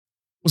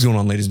What's going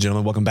on, ladies and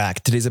gentlemen? Welcome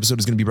back. Today's episode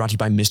is going to be brought to you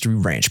by Mystery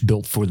Ranch,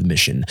 built for the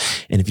mission.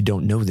 And if you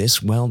don't know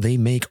this, well, they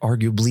make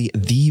arguably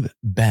the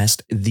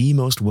best, the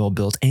most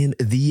well-built, and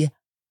the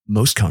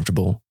most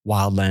comfortable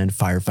wildland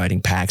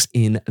firefighting packs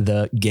in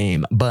the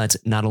game. But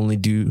not only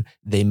do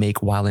they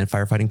make wildland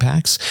firefighting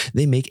packs,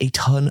 they make a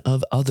ton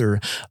of other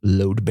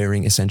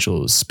load-bearing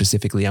essentials.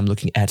 Specifically, I'm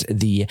looking at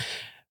the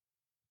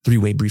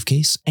 3-way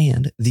briefcase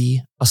and the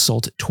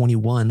Assault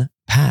 21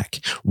 pack.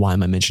 Why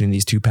am I mentioning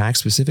these two packs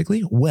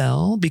specifically?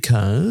 Well,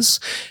 because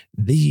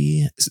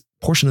the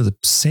portion of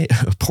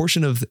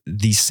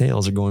the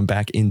sales are going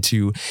back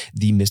into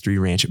the Mystery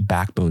Ranch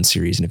Backbone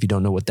series. And if you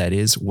don't know what that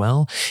is,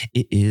 well,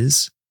 it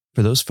is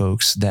for those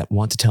folks that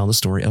want to tell the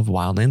story of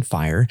wildland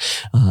fire,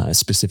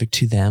 specific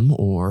to them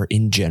or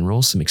in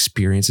general, some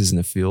experiences in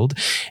the field,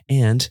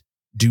 and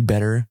do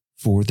better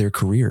for their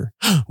career.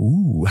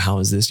 Ooh, how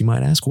is this, you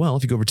might ask? Well,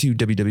 if you go over to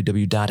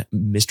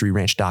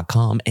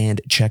www.mysteryranch.com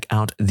and check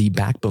out the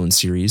Backbone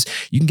series,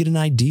 you can get an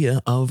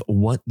idea of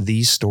what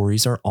these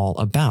stories are all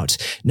about.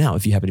 Now,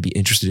 if you happen to be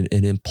interested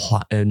in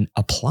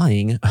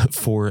applying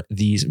for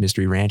these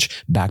Mystery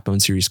Ranch Backbone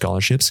series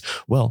scholarships,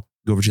 well,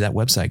 go over to that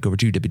website. Go over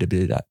to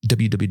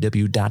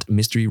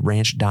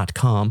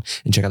www.mysteryranch.com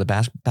and check out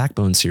the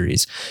Backbone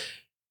series.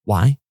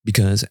 Why?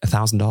 Because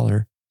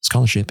 $1,000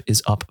 scholarship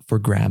is up for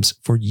grabs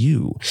for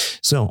you.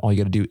 So all you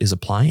got to do is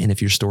apply. And if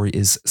your story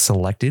is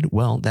selected,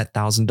 well, that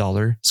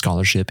 $1,000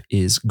 scholarship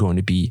is going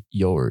to be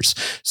yours.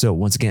 So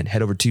once again,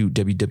 head over to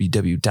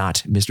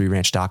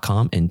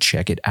www.mysteryranch.com and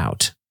check it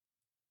out.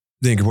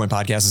 The Anchor Point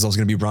Podcast is also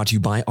going to be brought to you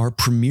by our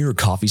premier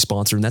coffee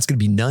sponsor, and that's going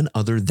to be none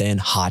other than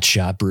Hot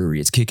Shot Brewery.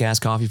 It's kick-ass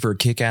coffee for a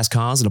kick-ass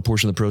cause, and a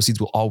portion of the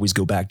proceeds will always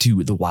go back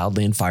to the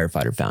Wildland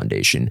Firefighter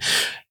Foundation.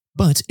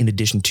 But in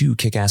addition to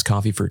kick-ass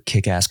coffee for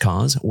kick-ass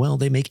cause, well,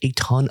 they make a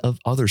ton of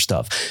other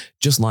stuff,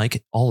 just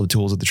like all the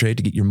tools of the trade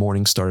to get your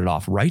morning started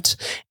off right,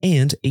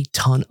 and a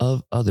ton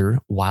of other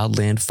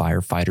wildland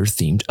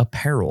firefighter-themed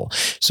apparel.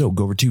 So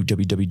go over to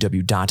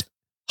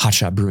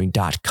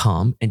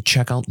www.hotshotbrewing.com and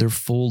check out their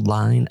full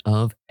line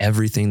of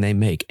everything they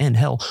make. And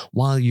hell,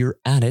 while you're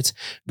at it,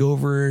 go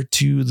over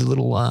to the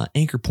little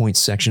Anchor Point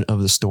section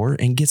of the store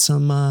and get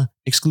some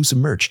exclusive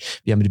merch.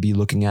 If you happen to be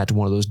looking at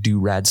one of those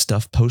Do-Rad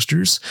Stuff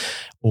posters,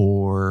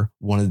 or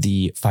one of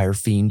the Fire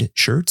Fiend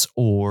shirts,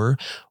 or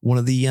one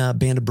of the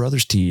Band of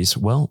Brothers tees,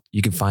 well,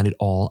 you can find it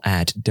all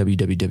at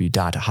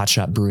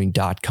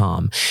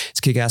www.hotshotbrewing.com. It's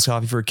kick-ass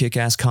coffee for a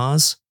kick-ass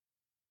cause.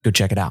 Go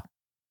check it out.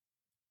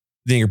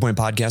 The Anchor Point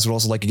Podcast would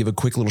also like to give a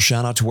quick little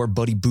shout out to our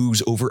buddy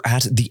Booze over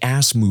at the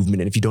ASS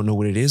Movement. And if you don't know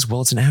what it is,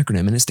 well, it's an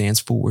acronym and it stands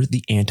for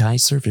the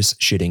Anti-Surface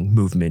Shitting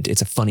Movement.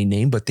 It's a funny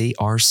name, but they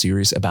are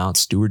serious about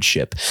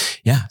stewardship.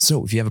 Yeah,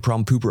 so if you have a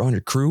problem pooper on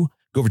your crew,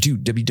 go over to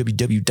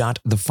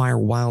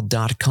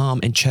www.thefirewild.com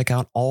and check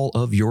out all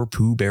of your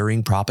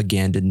poo-bearing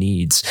propaganda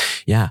needs.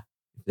 Yeah.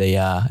 They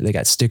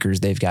got stickers,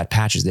 they've got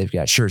patches, they've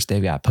got shirts,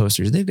 they've got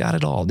posters, they've got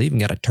it all. They even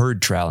got a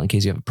turd trowel in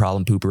case you have a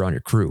problem pooper on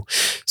your crew.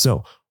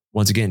 So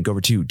once again, go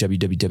over to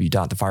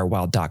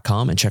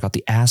www.thefirewild.com and check out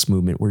the ASS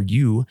Movement, where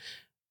you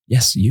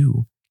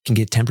can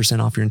get 10%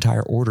 off your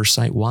entire order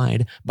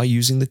site-wide by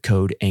using the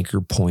code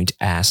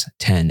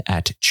AnchorPointAss10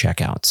 at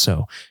checkout.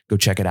 So go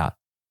check it out.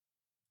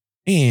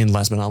 And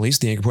last but not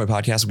least, the Anchor Point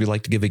Podcast would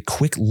like to give a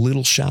quick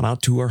little shout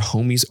out to our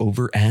homies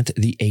over at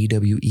the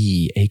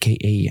AWE,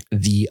 aka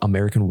the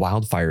American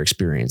Wildfire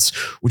Experience,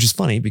 which is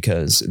funny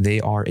because they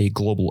are a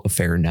global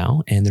affair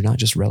now, and they're not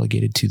just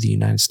relegated to the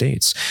United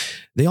States.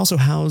 They also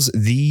house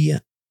the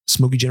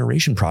Smoky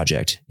Generation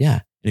Project. Yeah.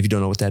 And if you don't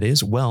know what that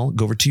is, well,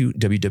 go over to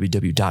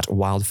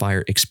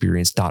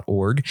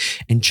www.wildfireexperience.org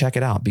and check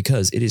it out,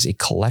 because it is a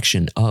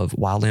collection of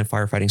wildland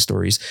firefighting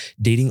stories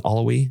dating all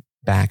the way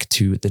back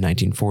to the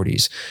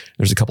 1940s.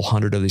 There's a couple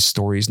hundred of these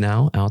stories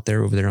now out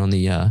there over there on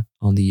the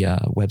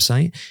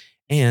website,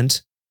 and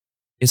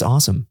it's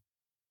awesome.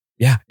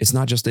 Yeah, it's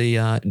not just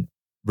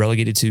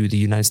relegated to the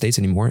United States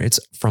anymore. It's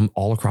from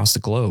all across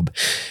the globe.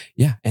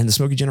 Yeah, and the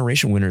Smoky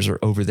Generation winners are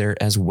over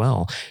there as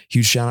well.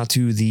 Huge shout out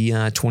to the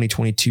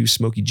 2022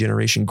 Smoky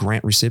Generation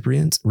grant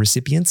recipients.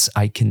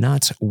 I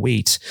cannot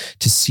wait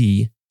to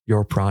see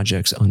your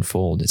projects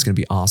unfold. It's going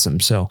to be awesome.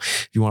 So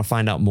if you want to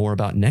find out more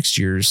about next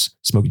year's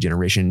Smoky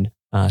Generation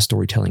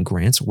storytelling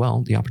grants,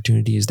 well, the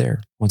opportunity is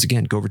there. Once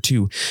again, go over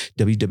to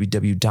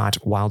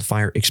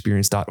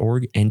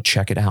www.wildfireexperience.org and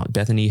check it out.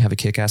 Bethany, have a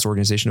kick-ass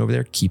organization over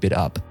there. Keep it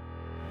up.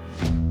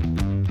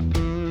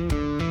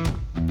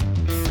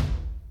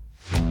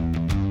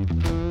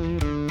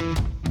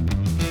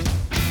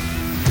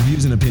 The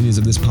views and opinions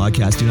of this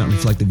podcast do not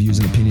reflect the views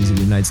and opinions of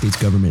the United States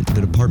government,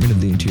 the Department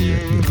of the Interior,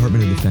 the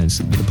Department of Defense,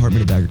 the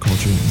Department of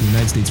Agriculture, the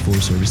United States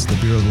Forest Service, the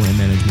Bureau of Land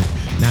Management,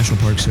 National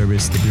Park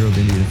Service, the Bureau of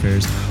Indian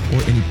Affairs,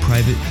 or any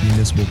private,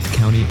 municipal,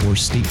 county, or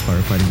state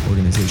firefighting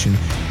organization,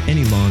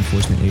 any law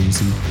enforcement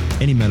agency,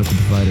 any medical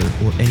provider,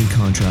 or any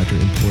contractor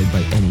employed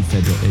by any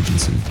federal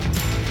agency.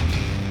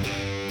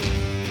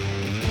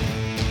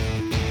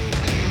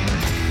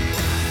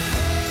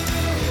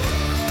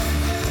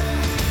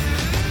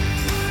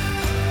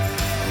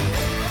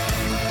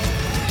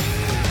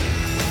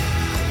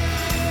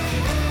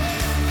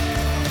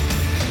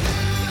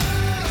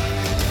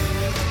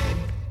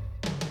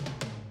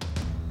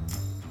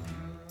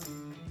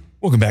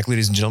 Welcome back,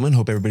 ladies and gentlemen.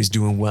 Hope everybody's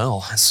doing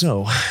well.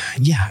 So,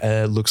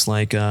 looks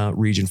like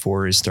Region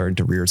 4 is starting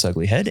to rear its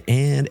ugly head,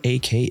 and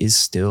AK is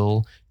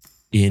still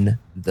in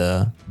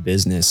the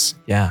business.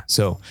 Yeah,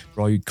 so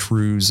for all you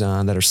crews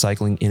that are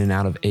cycling in and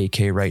out of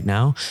AK right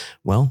now,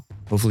 well,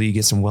 hopefully you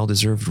get some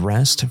well-deserved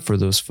rest for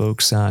those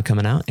folks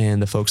coming out,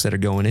 and the folks that are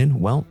going in,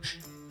 well,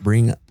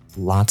 bring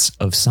lots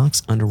of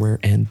socks, underwear,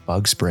 and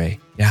bug spray.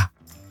 Yeah,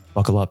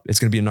 buckle up. It's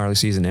going to be a gnarly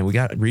season, and we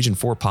got Region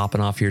 4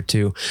 popping off here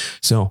too.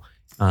 So,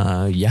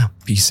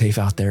 be safe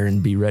out there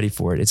and be ready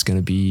for it. It's going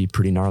to be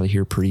pretty gnarly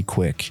here pretty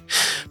quick.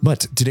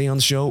 But today on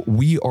the show,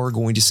 we are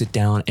going to sit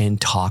down and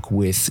talk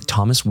with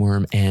Thomas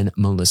Wurm and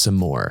Melissa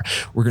Moore.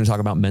 We're going to talk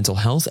about mental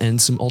health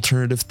and some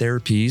alternative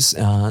therapies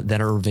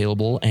that are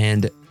available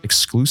and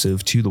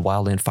exclusive to the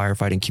wildland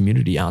firefighting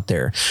community out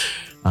there.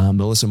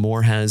 Melissa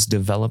Moore has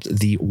developed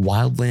the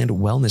Wildland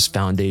Wellness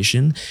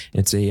Foundation.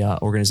 It's a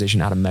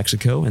organization out of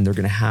Mexico, and they're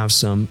going to have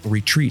some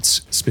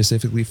retreats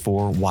specifically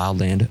for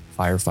wildland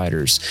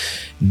firefighters.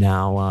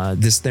 Now,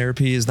 this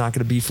therapy is not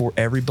going to be for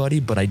everybody,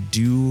 but I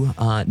do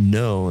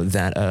know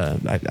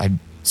that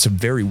some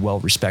very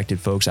well-respected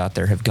folks out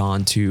there have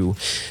gone to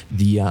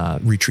the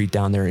retreat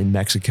down there in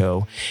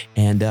Mexico,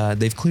 and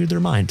they've cleared their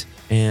mind.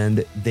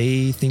 And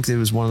they think it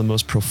was one of the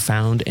most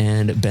profound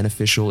and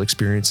beneficial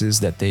experiences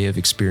that they have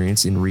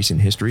experienced in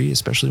recent history,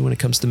 especially when it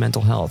comes to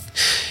mental health.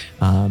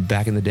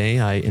 Back in the day,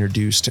 I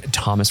introduced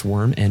Thomas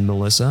Wurm and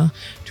Melissa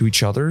to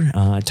each other.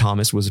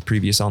 Thomas was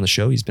previous on the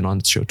show. He's been on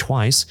the show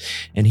twice,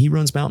 and he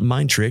runs Mountain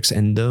Mind Tricks.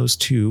 And those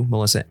two,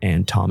 Melissa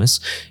and Thomas,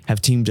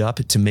 have teamed up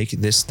to make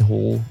this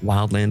whole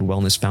Wildland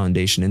Wellness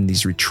Foundation and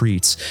these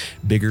retreats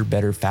bigger,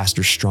 better,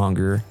 faster,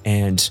 stronger,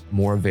 and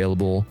more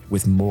available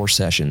with more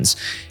sessions.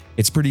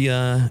 It's pretty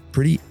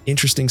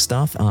interesting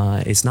stuff.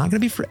 It's not going to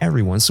be for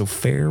everyone, so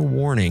fair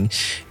warning.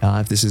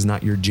 If this is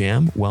not your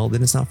jam, well,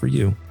 then it's not for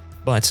you.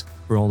 But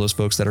for all those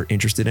folks that are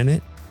interested in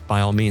it,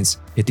 by all means,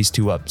 hit these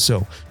two up.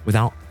 So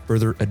without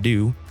further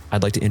ado,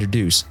 I'd like to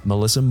introduce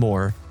Melissa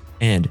Moore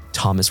and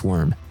Thomas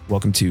Wurm.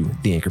 Welcome to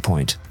The Anchor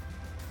Point.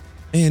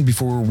 And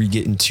before we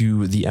get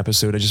into the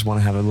episode, I just want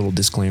to have a little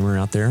disclaimer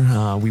out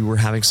there. We were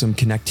having some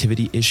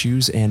connectivity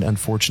issues, and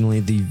unfortunately,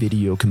 the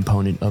video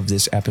component of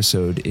this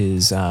episode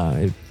is,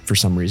 for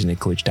some reason, it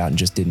glitched out and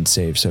just didn't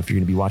save. So if you're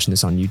going to be watching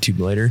this on YouTube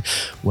later,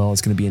 well,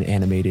 it's going to be an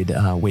animated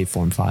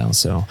waveform file.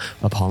 So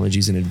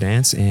apologies in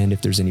advance. And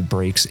if there's any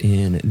breaks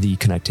in the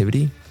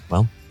connectivity,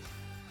 well,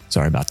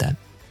 sorry about that.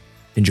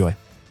 Enjoy.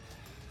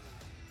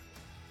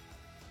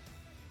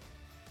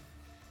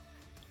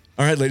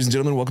 All right, ladies and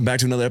gentlemen, welcome back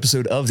to another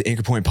episode of the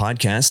Anchor Point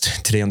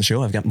Podcast. Today on the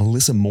show, I've got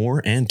Melissa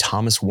Moore and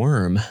Thomas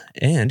Wurm.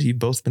 And you've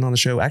both been on the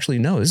show. Actually,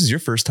 no, this is your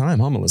first time,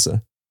 huh,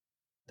 Melissa?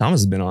 Thomas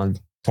has been on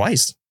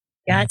twice.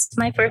 Yeah, it's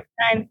my first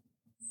time.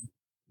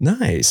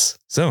 Nice.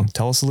 So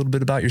tell us a little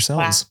bit about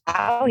yourselves.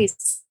 Wow.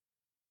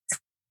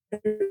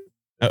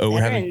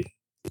 We're having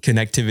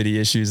connectivity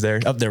issues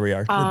there. Oh, there we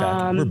are.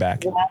 We're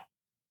back. Yeah.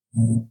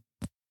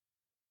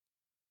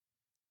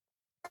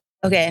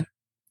 Okay.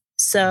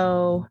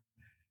 So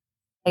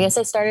I guess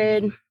I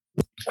started,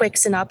 quick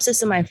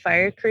synopsis of my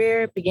fire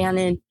career. It began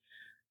in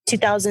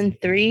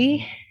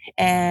 2003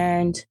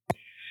 and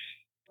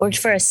worked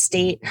for a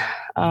state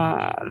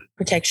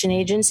protection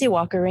agency,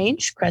 Walker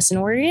Range,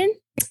 Crescent, Oregon.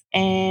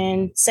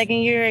 And second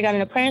year, I got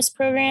an apprentice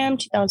program,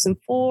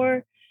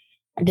 2004.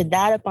 I did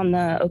that up on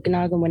the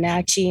Okanagan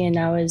Wenatchee, and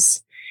I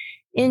was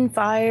in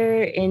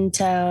fire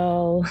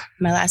until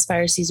my last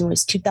fire season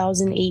was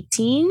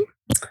 2018.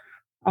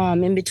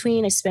 In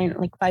between, I spent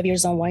like 5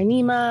 years on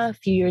Wainema, a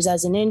few years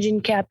as an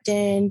engine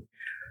captain.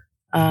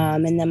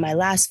 And then my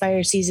last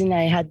fire season,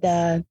 I had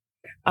the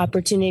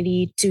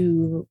opportunity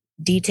to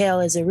detail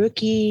as a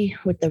rookie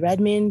with the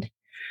Redmond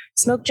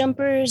smoke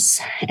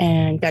jumpers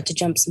and got to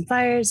jump some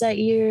fires that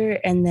year.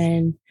 And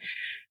then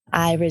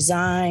I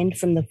resigned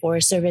from the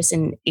Forest Service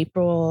in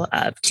April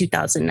of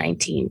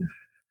 2019.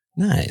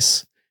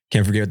 Nice.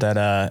 Can't forget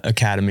that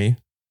academy.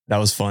 That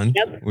was fun.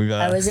 Yep.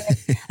 I was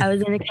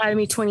in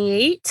Academy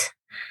 28.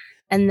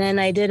 And then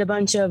I did a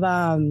bunch of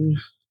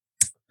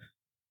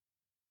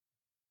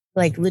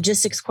like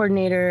logistics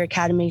coordinator,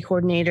 academy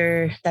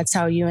coordinator. That's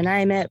how you and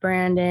I met,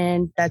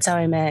 Brandon. That's how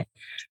I met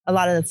a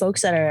lot of the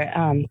folks that are,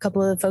 a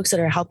couple of the folks that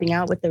are helping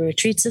out with the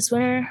retreats this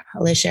winter,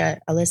 Alyssa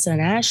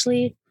and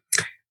Ashley.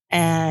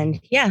 And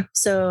yeah,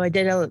 so I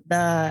did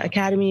the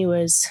academy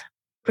was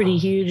pretty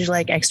huge,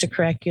 like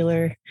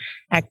extracurricular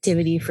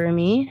activity for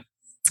me.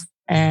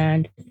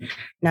 And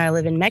now I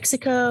live in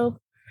Mexico.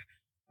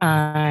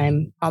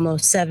 I'm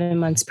almost 7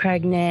 months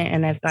pregnant,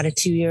 and I've got a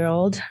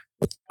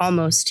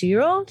almost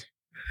 2-year-old.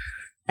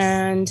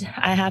 And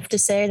I have to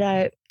say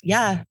that,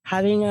 yeah,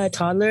 having a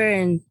toddler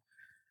and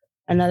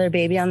another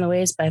baby on the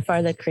way is by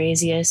far the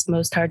craziest,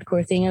 most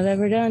hardcore thing I've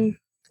ever done.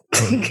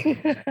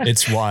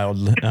 It's wild.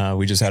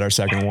 We just had our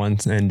second one,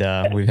 and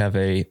we have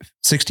a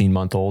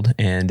 16-month-old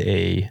and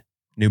a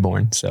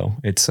newborn. So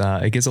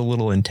it gets a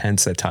little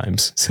intense at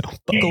times. So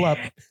buckle up.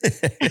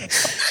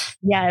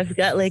 Yeah, I've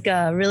got like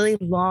a really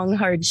long,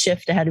 hard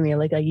shift ahead of me,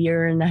 like a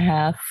year and a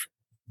half,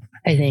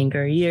 I think,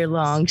 or a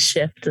year-long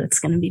shift. That's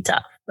going to be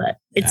tough. but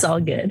it's all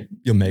good.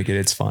 You'll make it.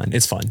 It's fun.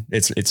 It's fun.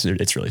 It's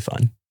really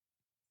fun.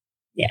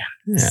 Yeah.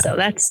 So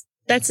that's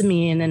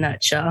me in a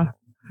nutshell.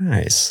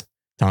 Nice.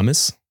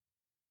 Thomas?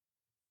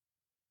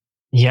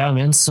 Yeah,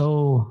 man.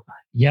 So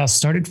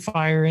started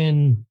fire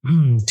in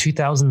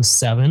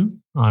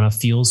 2007 on a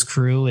fuels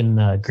crew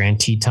in Grand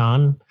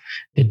Teton.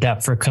 Did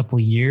that for a couple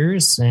of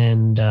years.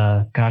 And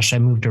I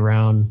moved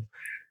around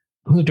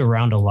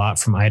a lot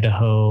from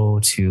Idaho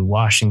to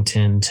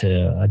Washington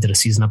I did a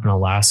season up in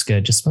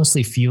Alaska, just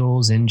mostly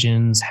fuels,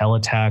 engines, hell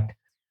attack.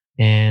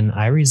 And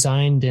I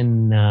resigned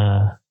in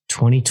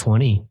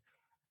 2020.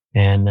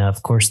 And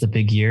of course, the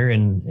big year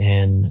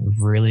and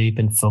really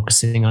been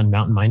focusing on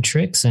mountain mine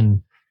tricks.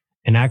 And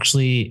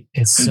actually,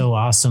 it's so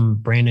awesome.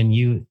 Brandon,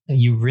 you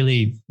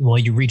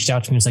reached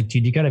out to me. It's like,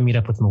 dude, you got to meet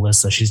up with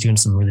Melissa. She's doing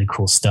some really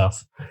cool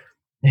stuff.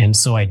 And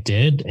so I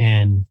did.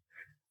 And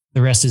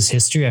the rest is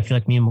history. I feel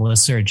like me and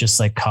Melissa are just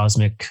like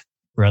cosmic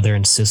brother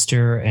and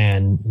sister.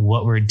 And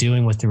what we're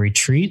doing with the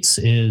retreats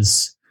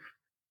is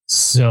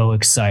so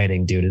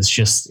exciting, dude. It's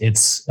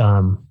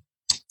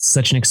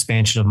such an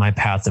expansion of my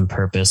path and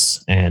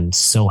purpose, and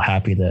so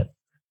happy that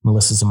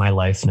Melissa's in my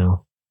life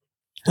now.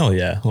 Oh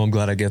yeah. Well, I'm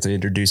glad I get to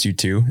introduce you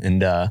too.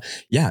 And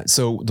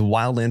so the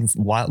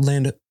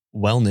Wildland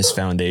Wellness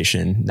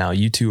Foundation, now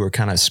you two are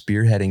kind of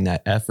spearheading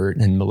that effort.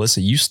 And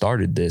Melissa, you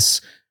started this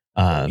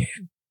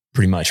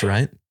pretty much,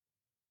 right?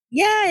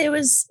 Yeah, it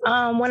was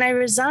when I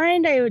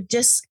resigned, I would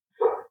just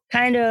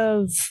kind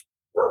of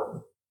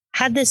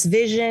had this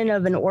vision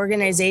of an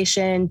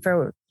organization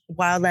for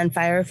wildland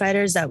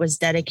firefighters that was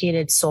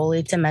dedicated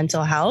solely to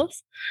mental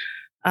health,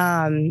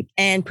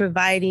 and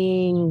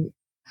providing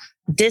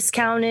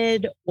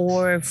discounted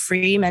or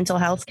free mental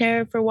health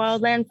care for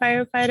wildland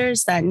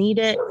firefighters that need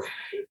it,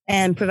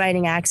 and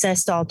providing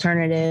access to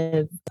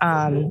alternative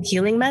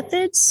healing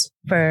methods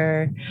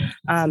for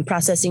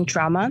processing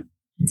trauma.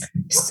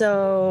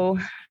 So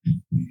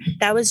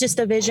that was just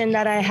a vision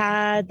that I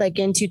had like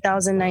in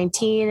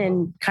 2019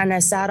 and kind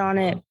of sat on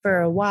it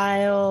for a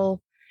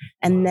while.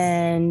 And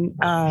then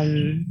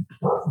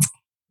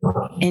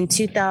in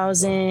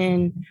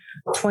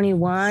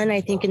 2021,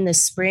 I think in the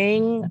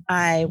spring,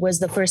 I was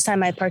the first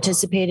time I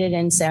participated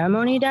in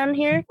ceremony down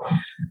here.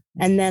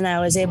 And then I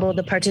was able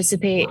to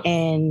participate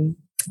in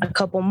a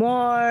couple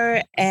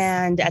more.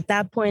 And at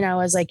that point, I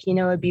was like,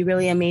 it'd be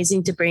really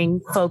amazing to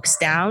bring folks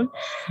down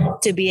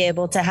to be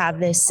able to have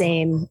this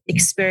same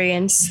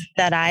experience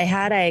that I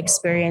had. I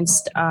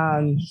experienced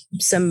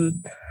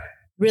some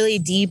really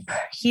deep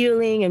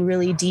healing and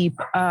really deep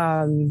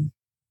kind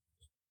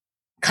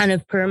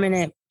of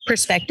permanent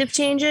perspective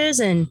changes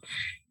and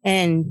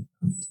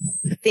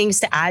things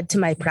to add to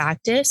my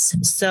practice.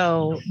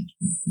 So,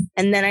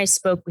 and then I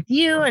spoke with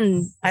you,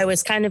 and I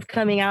was kind of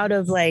coming out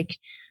of like,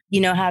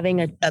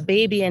 having a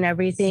baby and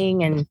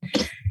everything. And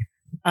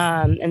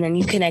then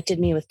you connected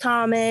me with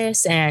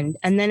Thomas, and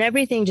then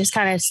everything just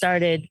kind of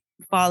started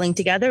falling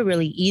together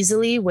really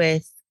easily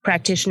with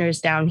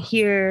practitioners down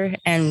here,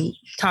 and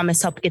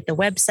Thomas helped get the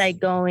website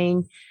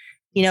going.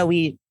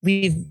 We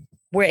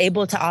were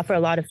able to offer a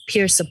lot of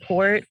peer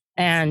support,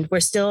 and we're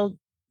still,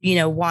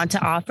 want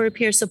to offer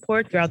peer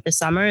support throughout the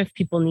summer if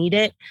people need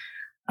it.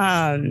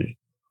 And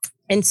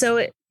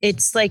so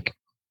it's like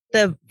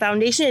the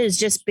foundation is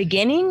just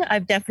beginning.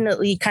 I've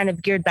definitely kind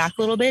of geared back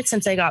a little bit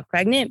since I got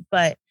pregnant,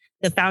 but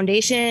the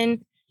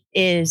foundation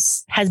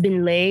has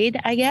been laid,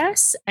 I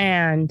guess.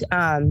 And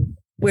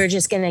we're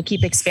just going to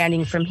keep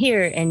expanding from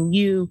here. And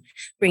you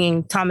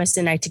bringing Thomas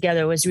and I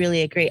together was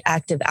really a great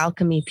act of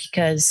alchemy,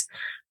 because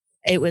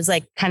it was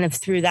like kind of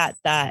through that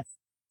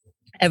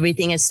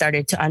everything has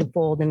started to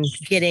unfold, and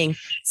getting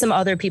some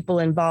other people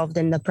involved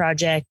in the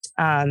project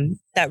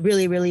that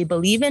really, really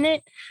believe in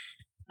it.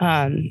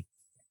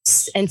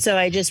 And so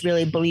I just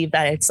really believe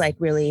that it's like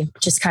really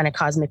just kind of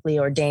cosmically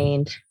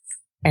ordained.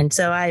 And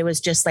so I was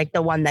just like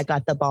the one that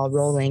got the ball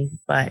rolling.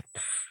 But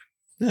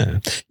yeah,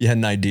 you had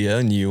an idea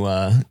and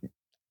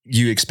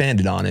you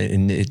expanded on it,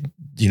 and it,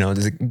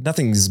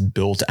 nothing's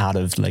built out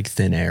of like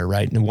thin air,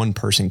 right? And one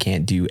person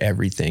can't do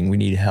everything. We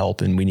need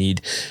help, and we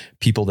need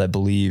people that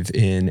believe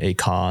in a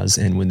cause.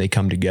 And when they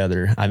come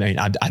together, I mean,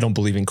 I don't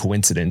believe in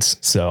coincidence.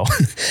 So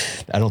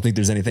I don't think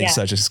there's anything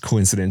such as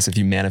coincidence. If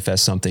you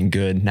manifest something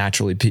good,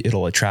 naturally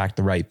it'll attract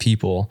the right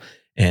people,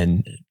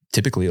 and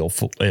typically it'll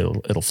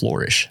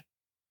flourish.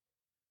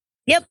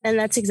 Yep. And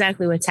that's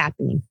exactly what's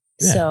happening.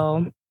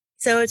 Yeah.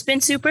 So it's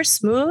been super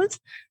smooth.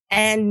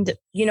 And,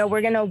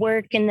 we're going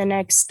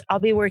to I'll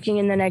be working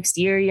in the next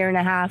year and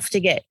a half to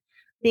get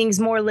things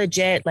more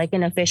legit, like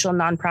an official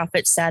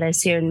nonprofit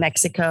status here in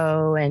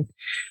Mexico.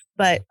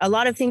 But a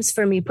lot of things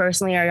for me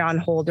personally are on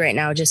hold right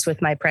now, just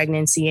with my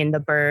pregnancy and the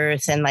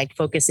birth and like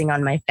focusing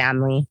on my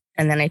family.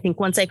 And then I think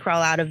once I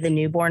crawl out of the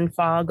newborn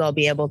fog, I'll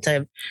be able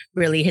to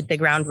really hit the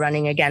ground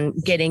running again,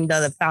 getting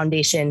the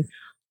foundation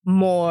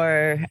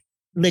more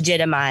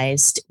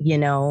legitimized,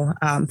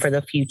 for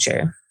the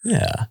future.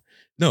 Yeah.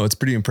 No, it's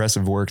pretty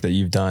impressive work that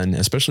you've done,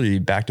 especially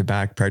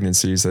back-to-back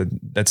pregnancies.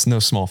 That's no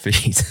small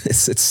feat.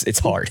 It's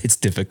hard. It's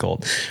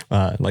difficult.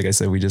 Like I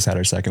said, we just had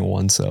our second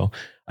one. So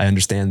I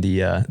understand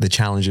the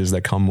challenges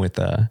that come with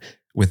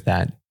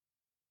that.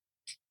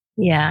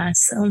 Yeah.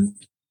 So,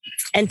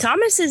 and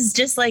Thomas is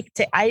just like,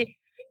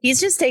 he's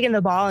just taken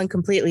the ball and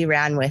completely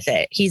ran with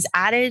it. He's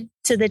added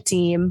to the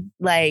team.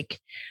 Like,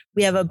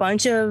 we have a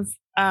bunch of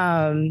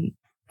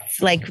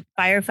like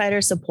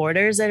firefighter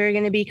supporters that are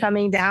going to be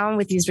coming down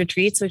with these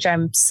retreats, which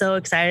I'm so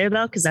excited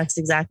about because that's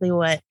exactly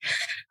what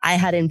I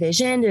had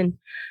envisioned. And,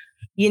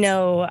 you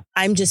know,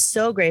 I'm just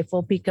so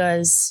grateful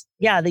because,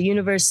 yeah, the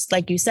universe,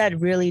 like you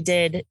said, really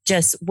did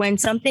just when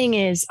something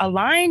is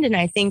aligned. And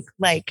I think,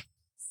 like,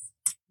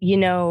 you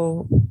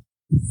know,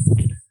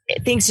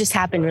 things just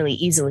happen really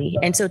easily.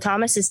 And so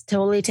Thomas has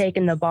totally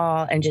taken the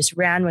ball and just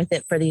ran with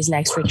it for these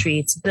next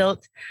retreats,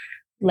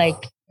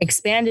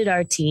 expanded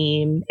our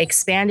team,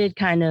 expanded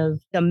kind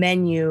of the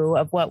menu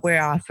of what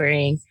we're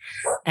offering,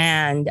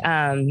 and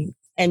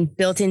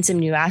built in some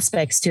new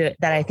aspects to it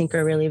that I think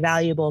are really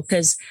valuable,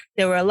 because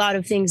there were a lot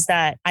of things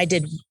that I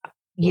did,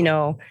 you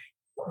know,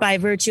 by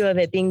virtue of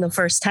it being the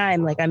first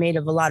time. Like, I made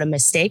a lot of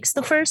mistakes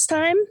the first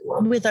time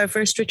with our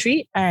first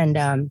retreat.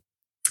 And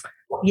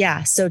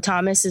yeah, so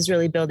Thomas is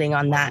really building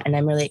on that, and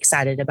I'm really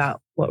excited about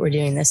what we're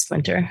doing this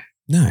winter.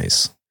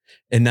 Nice.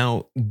 And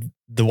now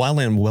the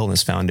Wildland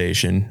Wellness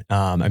Foundation,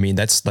 I mean,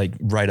 that's like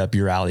right up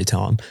your alley,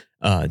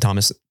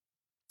 Thomas.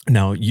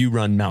 Now you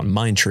run Mountain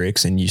Mind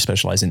Tricks and you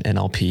specialize in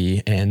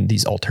NLP and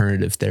these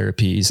alternative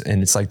therapies.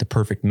 And it's like the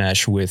perfect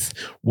mesh with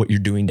what you're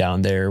doing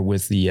down there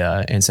with the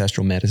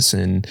ancestral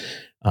medicine,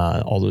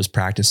 all those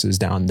practices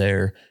down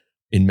there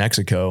in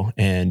Mexico.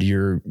 And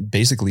you're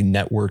basically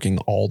networking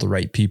all the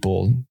right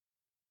people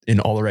in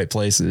all the right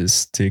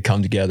places to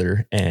come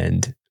together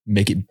and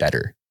make it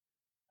better.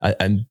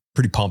 I'm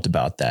pretty pumped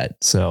about that.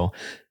 So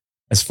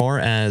as far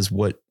as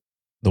what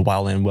the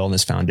Wildland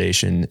Wellness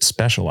Foundation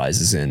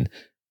specializes in,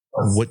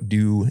 what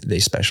do they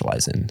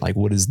specialize in? Like,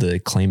 what is the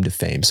claim to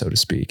fame, so to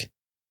speak?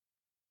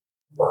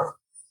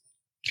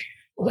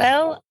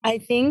 Well, I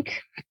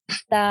think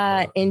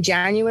that in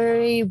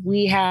January,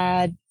 we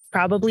had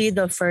probably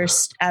the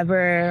first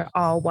ever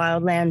all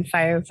wildland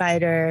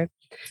firefighter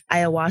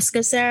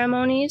ayahuasca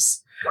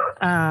ceremonies.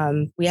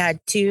 We had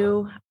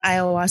 2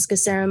 ayahuasca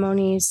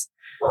ceremonies.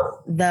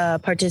 The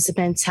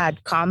participants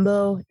had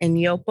Kambo and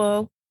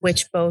Yopo,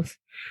 which both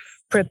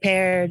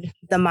prepared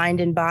the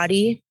mind and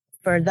body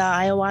for the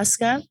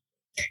ayahuasca.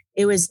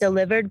 It was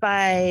delivered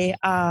by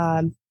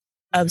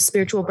a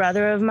spiritual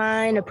brother of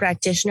mine, a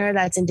practitioner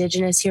that's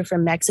indigenous here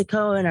from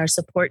Mexico, and our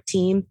support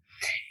team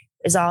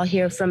is all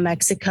here from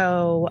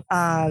Mexico,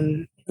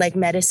 like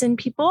medicine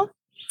people.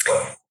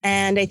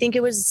 And I think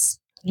it was,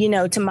 you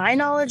know, to my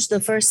knowledge, the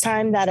first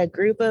time that a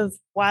group of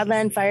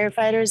wildland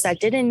firefighters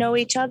that didn't know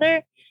each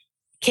other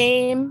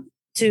came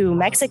to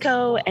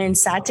Mexico and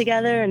sat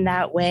together in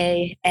that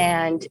way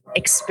and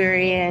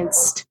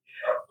experienced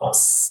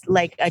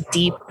like a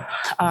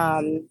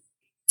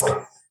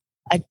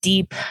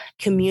deep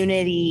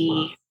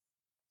community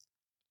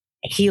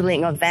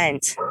healing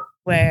event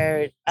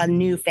where a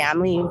new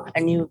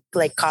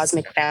like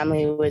cosmic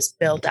family was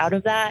built out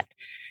of that.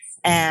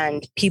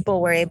 And people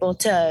were able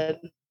to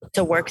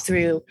work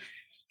through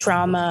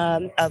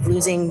trauma of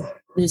losing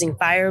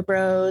fire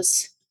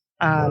bros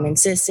and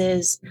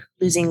sisses,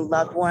 losing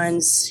loved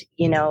ones,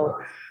 you know,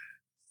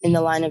 in the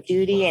line of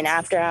duty and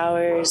after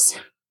hours.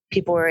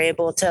 People were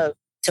able to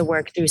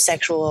work through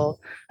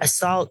sexual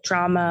assault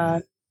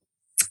trauma.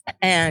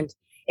 And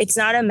it's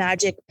not a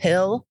magic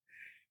pill,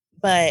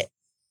 but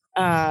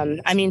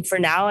I mean, for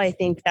now, I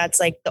think that's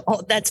like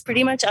that's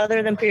pretty much,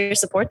 other than peer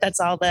support, that's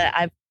all that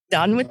I've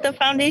done with the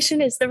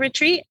foundation is the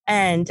retreat.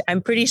 And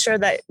I'm pretty sure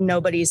that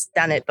nobody's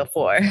done it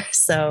before.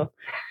 So,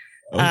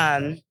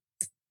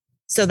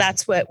 so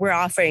that's what we're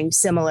offering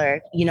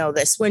similar, you know,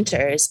 this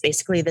winter is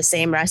basically the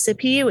same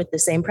recipe with the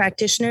same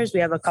practitioners.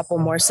 We have a couple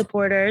more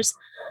supporters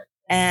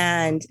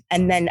and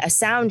then a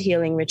sound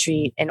healing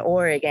retreat in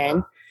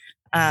Oregon.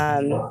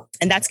 And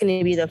that's going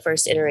to be the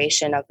first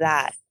iteration of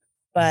that.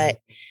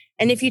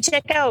 And if you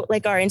check out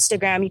like our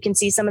Instagram, you can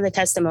see some of the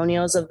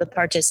testimonials of the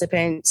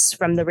participants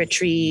from the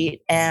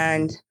retreat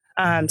and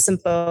some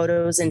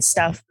photos and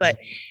stuff. But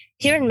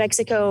here in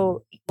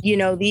Mexico, you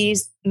know,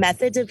 these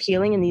methods of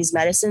healing and these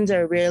medicines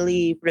are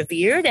really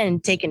revered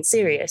and taken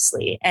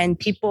seriously. And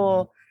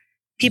people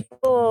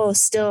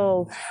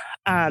still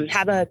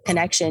have a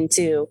connection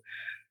to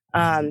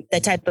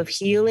the type of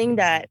healing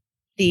that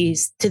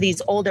these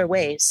older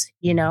ways,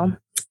 you know,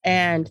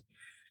 and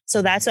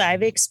so that's what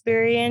I've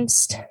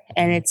experienced.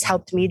 And it's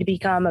helped me to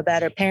become a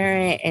better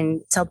parent,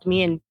 and it's helped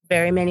me in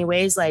very many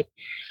ways. Like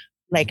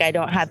I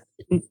don't have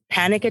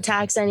panic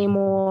attacks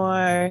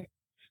anymore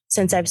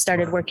since I've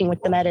started working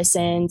with the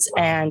medicines.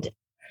 And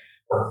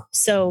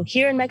so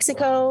here in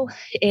Mexico,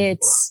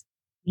 it's,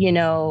 you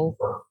know,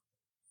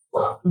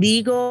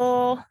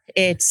 legal.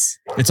 It's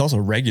also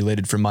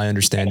regulated from my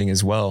understanding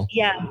as well.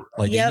 Yeah.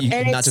 Like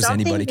not just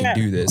anybody can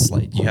do this.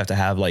 Like you have to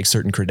have like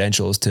certain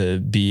credentials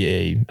to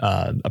be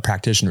a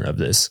practitioner of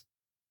this.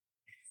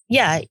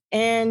 Yeah.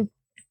 And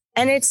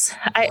it's,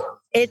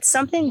 it's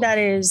something that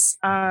is,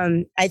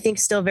 I think,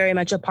 still very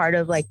much a part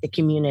of like the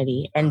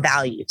community and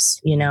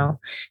values,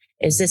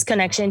 is this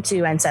connection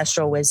to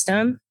ancestral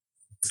wisdom.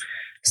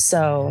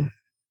 So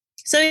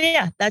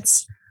yeah,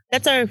 that's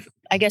our,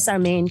 I guess, our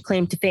main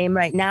claim to fame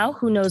right now.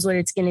 Who knows what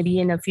it's going to be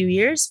in a few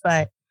years,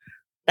 but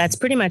that's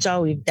pretty much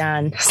all we've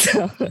done.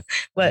 So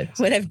what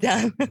I've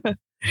done.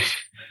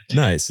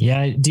 Nice.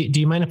 Yeah. Do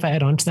you mind if I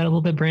add on to that a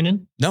little bit,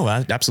 Brandon? No,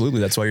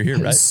 absolutely. That's why you're here,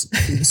 right?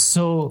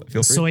 So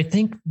I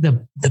think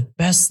the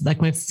best,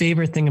 like my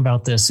favorite thing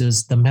about this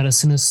is the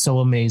medicine is so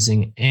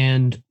amazing.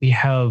 And we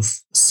have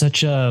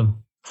such a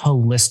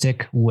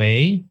holistic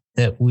way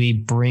that we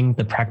bring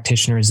the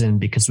practitioners in,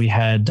 because we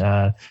had,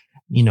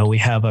 we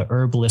have a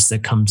herbalist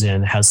that comes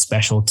in, has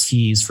special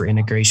teas for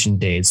integration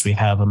days. We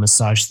have a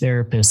massage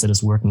therapist that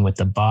is working with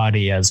the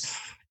body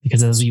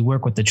because as you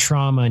work with the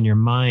trauma in your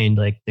mind,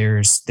 like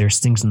there's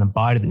things in the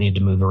body that need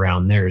to move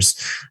around. There's,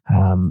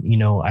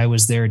 I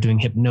was there doing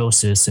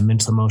hypnosis and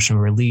mental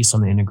emotional release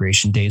on the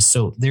integration days.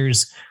 So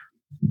there's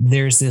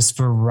this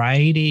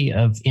variety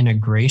of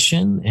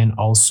integration, and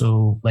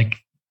also like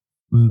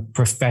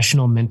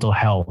professional mental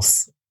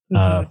health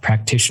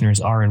practitioners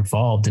are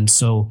involved. And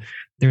so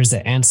there's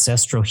the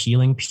ancestral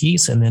healing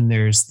piece, and then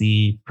there's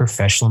the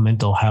professional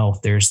mental health.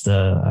 There's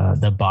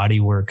the body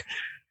work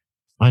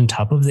on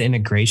top of the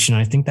integration.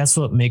 I think that's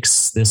what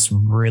makes this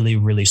really,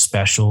 really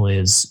special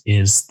is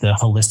the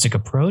holistic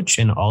approach,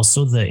 and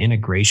also the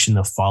integration,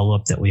 the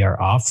follow-up that we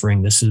are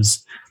offering. This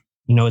is,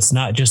 it's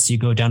not just you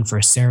go down for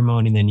a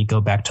ceremony and then you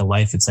go back to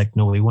life. It's like,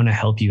 no, we want to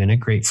help you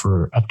integrate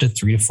for up to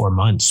 3 to 4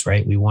 months,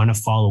 right? We want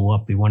to follow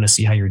up. We want to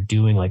see how you're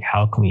doing. Like,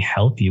 how can we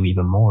help you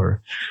even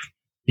more?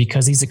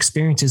 Because these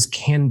experiences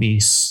can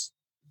be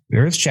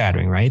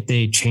earth-shattering, right?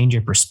 They change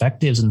your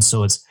perspectives. And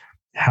so it's,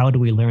 how do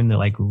we learn to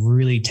like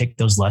really take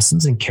those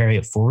lessons and carry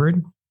it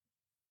forward?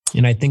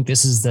 And I think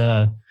this is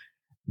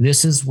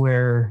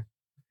where,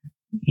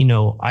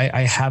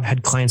 I have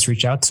had clients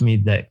reach out to me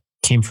that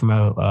came from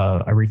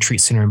a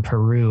retreat center in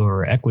Peru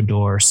or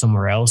Ecuador or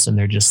somewhere else. And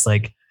they're just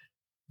like,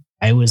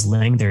 I was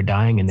laying there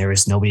dying and there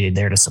was nobody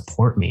there to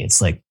support me. It's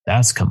like,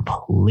 that's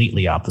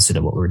completely opposite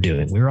of what we're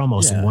doing. We're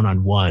almost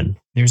one-on-one.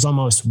 There's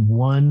almost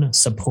one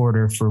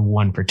supporter for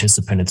one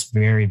participant. It's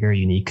very, very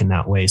unique in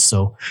that way.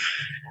 So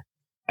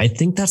I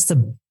think that's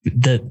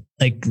the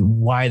like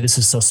why this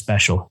is so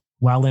special.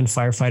 Wildland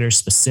firefighters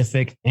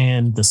specific,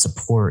 and the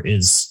support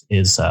is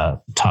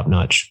top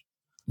notch.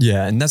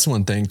 Yeah, and that's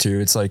one thing too.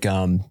 It's like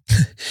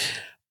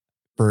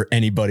for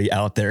anybody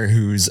out there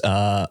who's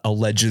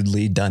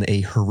allegedly done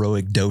a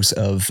heroic dose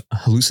of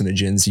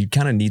hallucinogens, you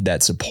kind of need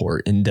that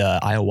support. And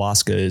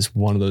ayahuasca is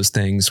one of those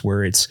things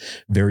where it's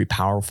very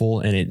powerful,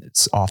 and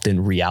it's often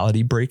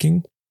reality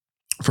breaking.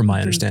 From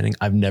my understanding,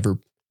 I've never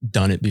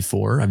done it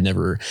before. I've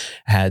never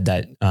had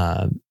that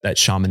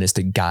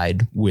shamanistic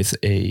guide with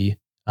a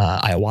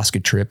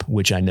ayahuasca trip,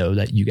 which I know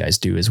that you guys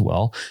do as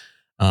well.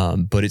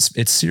 But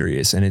it's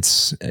serious, and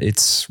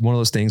it's one of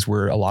those things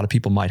where a lot of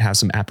people might have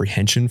some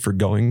apprehension for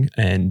going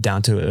and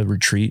down to a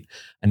retreat.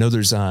 I know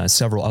there's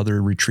several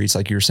other retreats,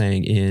 like you're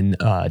saying, in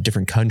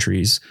different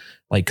countries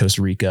like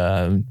Costa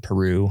Rica,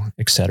 Peru,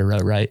 etc.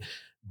 Right.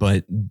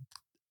 But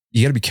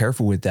you got to be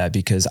careful with that,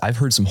 because I've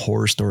heard some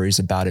horror stories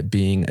about it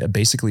being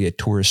basically a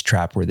tourist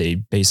trap where they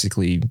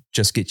basically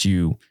just get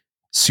you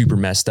super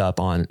messed up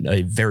on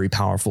a very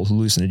powerful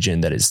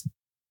hallucinogen that is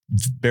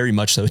very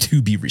much so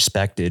to be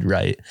respected.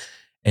 Right.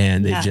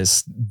 And they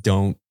just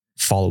don't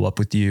follow up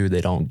with you.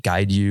 They don't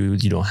guide you.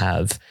 You don't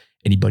have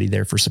anybody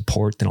there for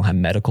support. They don't have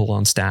medical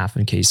on staff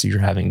in case you're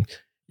having,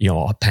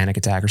 a panic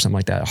attack or something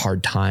like that, a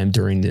hard time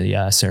during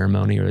the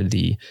ceremony or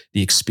the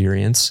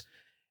experience.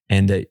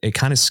 And it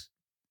kind of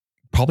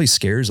probably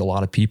scares a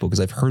lot of people, because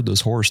I've heard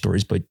those horror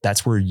stories, but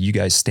that's where you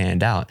guys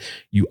stand out.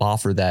 You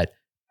offer that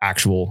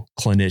actual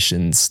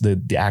clinicians,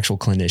 the actual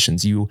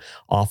clinicians. You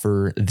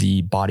offer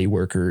the body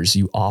workers.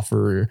 You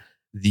offer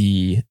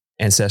the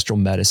ancestral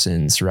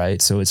medicines,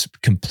 right? So it's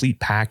complete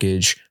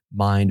package,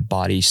 mind,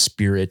 body,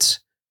 spirit,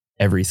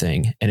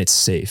 everything. And it's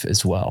safe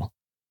as well.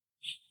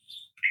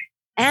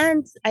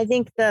 And I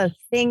think the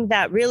thing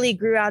that really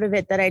grew out of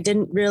it that I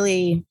didn't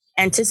really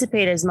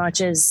anticipate as much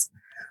is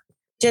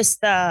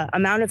just the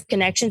amount of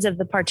connections of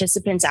the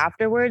participants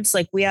afterwards.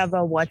 Like, we have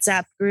a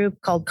WhatsApp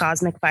group called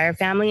Cosmic Fire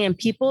Family, and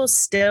people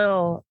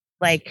still,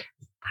 like,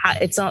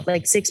 it's not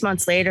like 6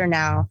 months later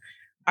now,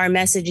 are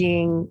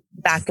messaging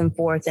back and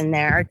forth in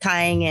there, are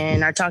tying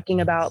in, are talking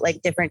about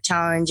like different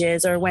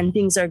challenges or when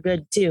things are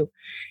good too.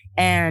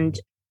 And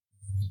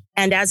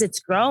as it's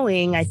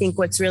growing, I think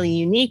what's really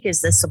unique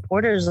is the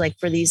supporters, like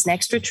for these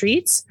next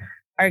retreats,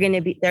 they're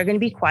going to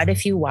be quite a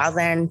few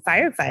wildland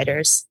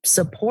firefighters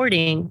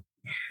supporting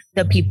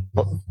the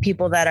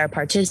people that are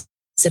participating.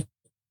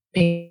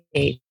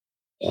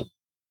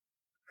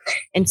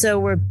 And so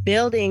we're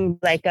building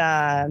like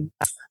a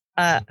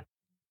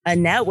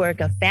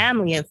network, a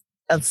family of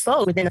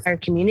folks within our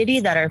community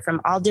that are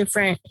from all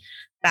different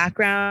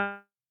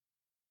backgrounds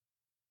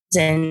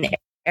and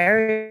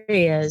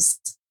areas,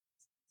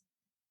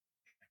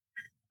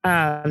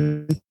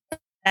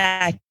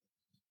 that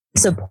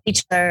support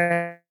each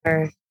other,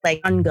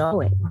 like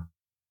ongoing.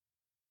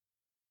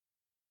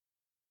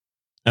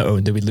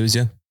 Did we lose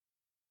you?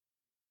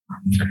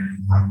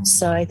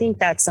 So I think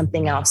that's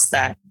something else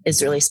that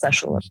is really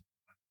special.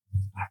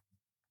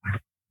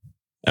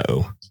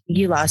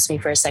 You lost me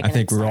for a second. I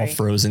think we're all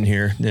frozen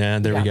here. Yeah,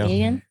 there we go.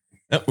 Again?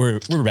 Oh,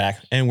 we're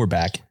back, and we're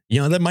back.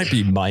 You know, that might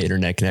be my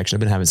internet connection. I've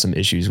been having some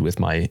issues with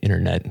my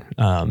internet.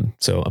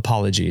 So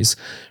apologies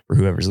for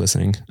whoever's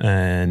listening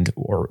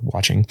or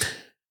watching.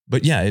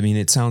 But yeah, I mean,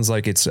 it sounds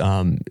like it's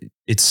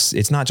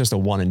not just a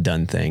one and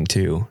done thing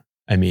too.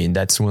 I mean,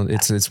 it's one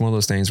of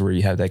those things where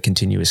you have that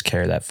continuous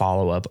care, that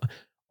follow up,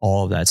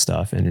 all of that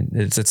stuff. And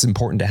it's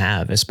important to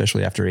have,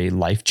 especially after a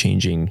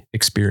life-changing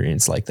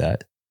experience like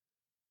that.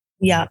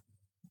 Yeah.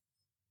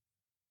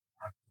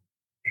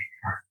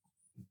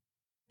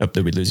 Oh,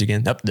 did we lose you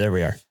again? Oh, there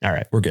we are. All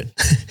right, we're good.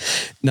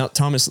 Now,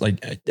 Thomas,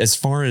 like as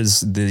far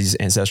as these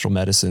ancestral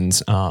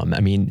medicines,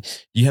 I mean,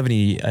 do you have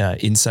any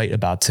insight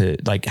about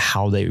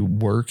how they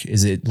work?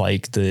 Is it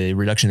like the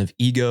reduction of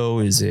ego?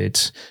 Is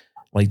it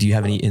like, do you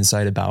have any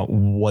insight about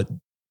what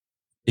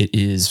it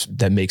is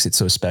that makes it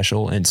so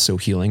special and so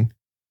healing?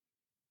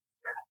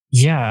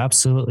 Yeah,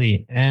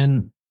 absolutely.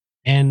 And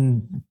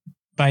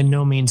by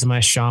no means am I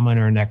a shaman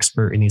or an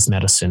expert in these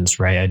medicines,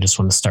 right? I just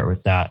want to start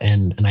with that.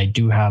 And I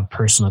do have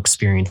personal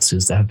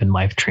experiences that have been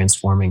life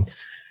transforming.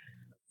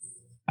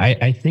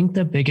 I think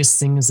the biggest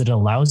thing is it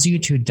allows you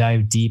to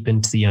dive deep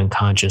into the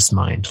unconscious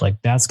mind. Like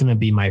that's going to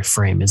be my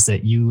frame, is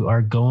that you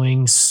are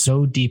going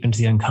so deep into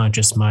the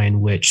unconscious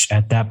mind, which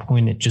at that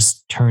point, it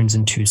just turns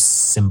into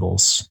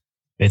symbols.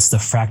 It's the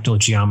fractal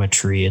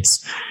geometry.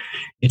 It's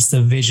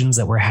the visions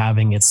that we're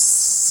having. It's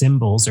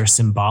symbols or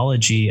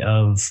symbology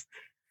of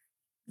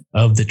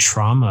the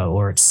trauma,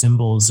 or it's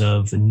symbols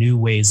of new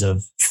ways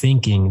of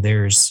thinking.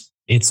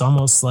 It's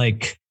almost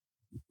like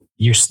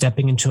you're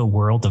stepping into a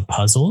world of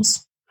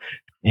puzzles.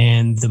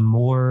 And the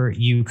more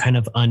you kind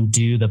of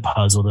undo the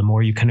puzzle, the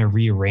more you kind of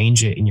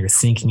rearrange it in your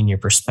thinking and your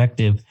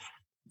perspective,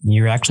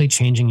 you're actually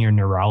changing your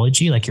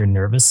neurology, like your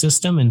nervous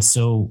system. And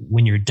so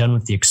when you're done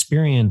with the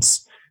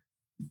experience,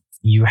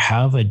 you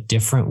have a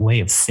different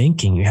way of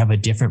thinking. You have a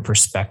different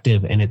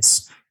perspective. And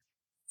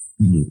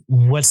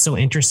what's so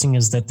interesting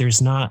is that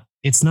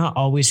it's not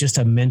always just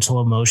a mental,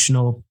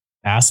 emotional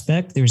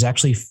aspect. There's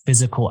actually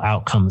physical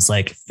outcomes,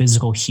 like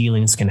physical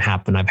healings can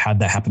happen. I've had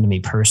that happen to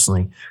me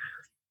personally.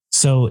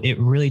 So it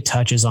really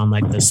touches on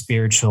like the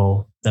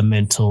spiritual, the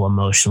mental,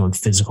 emotional, and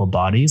physical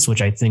bodies,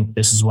 which I think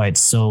this is why it's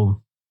so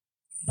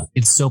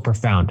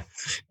profound.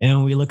 And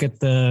when we look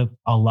at a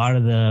lot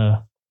of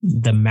the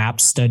MAP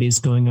studies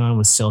going on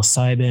with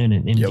psilocybin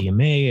and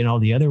MDMA and all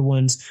the other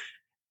ones,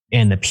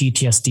 and the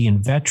PTSD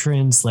in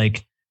veterans,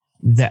 like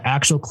the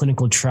actual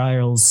clinical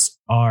trials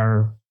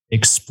are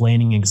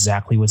explaining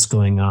exactly what's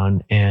going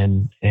on.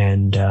 And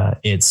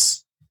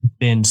it's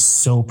been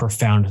so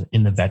profound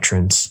in the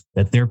veterans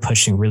that they're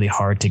pushing really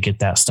hard to get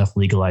that stuff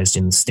legalized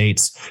in the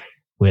States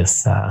with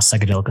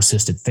psychedelic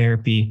assisted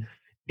therapy.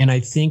 And I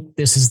think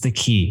this is the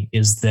key,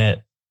 is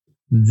that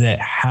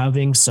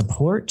having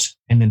support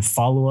and then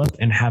follow up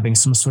and having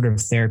some sort of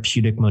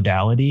therapeutic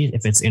modality,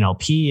 if it's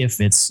NLP, if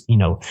it's,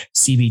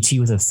 CBT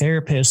with a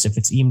therapist, if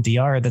it's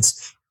EMDR,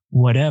 that's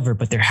whatever,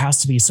 but there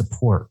has to be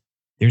support.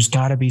 There's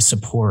got to be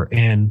support.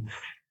 And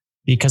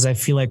because I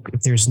feel like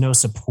if there's no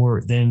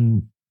support,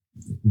 then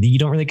you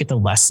don't really get the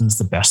lessons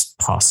the best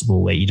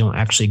possible way. You don't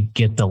actually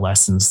get the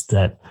lessons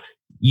that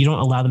you don't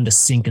allow them to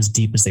sink as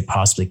deep as they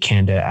possibly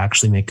can to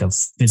actually make a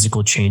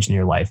physical change in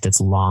your life that's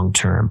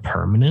long-term,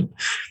 permanent.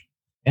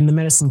 And the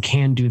medicine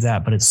can do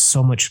that, but it's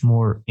so much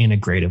more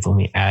integrative when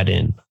we add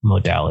in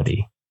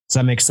modality. Does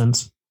that make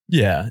sense?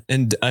 Yeah.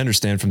 And I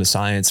understand from the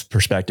science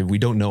perspective, we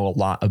don't know a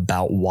lot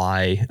about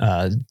why,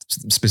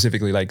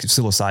 specifically like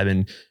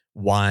psilocybin,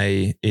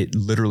 why it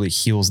literally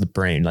heals the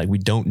brain. Like we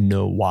don't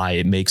know why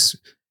it makes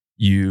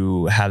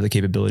you have the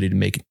capability to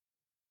make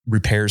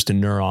repairs to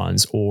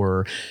neurons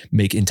or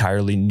make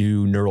entirely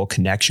new neural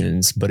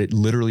connections, but it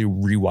literally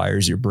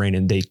rewires your brain,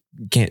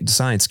 and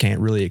science can't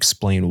really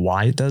explain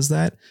why it does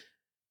that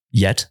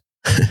yet.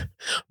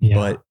 Yeah.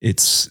 But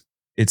it's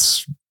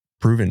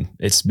proven.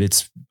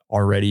 It's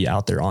already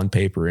out there on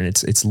paper, and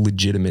it's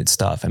legitimate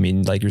stuff. I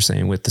mean, like you're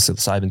saying with the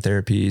psilocybin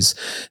therapies,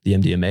 the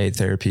MDMA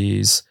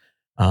therapies,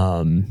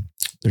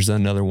 there's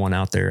another one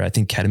out there. I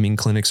think ketamine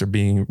clinics are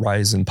being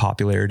rise in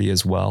popularity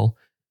as well.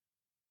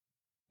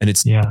 And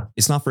it's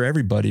not for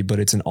everybody, but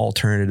it's an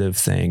alternative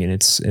thing. And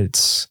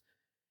it's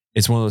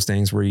one of those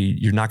things where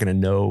you're not going to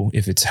know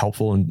if it's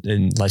helpful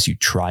unless you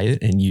try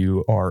it and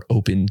you are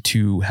open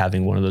to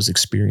having one of those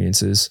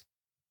experiences.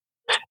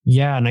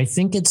 Yeah. And I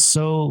think it's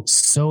so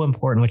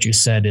important. What you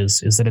said is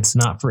that it's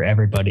not for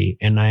everybody.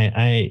 And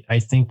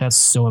I think that's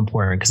so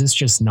important, because it's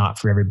just not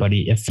for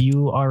everybody. If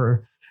you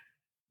are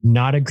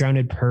not a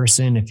grounded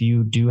person, if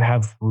you do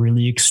have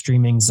really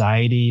extreme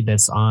anxiety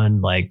that's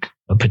on like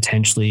a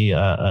potentially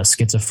a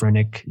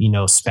schizophrenic,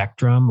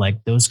 spectrum,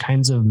 like those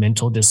kinds of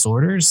mental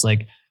disorders,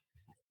 like,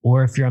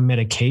 or if you're on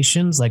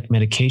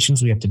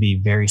medications, we have to be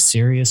very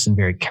serious and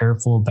very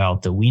careful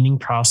about the weaning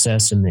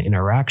process and the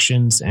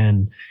interactions.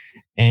 And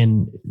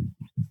And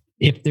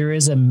if there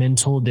is a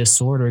mental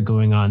disorder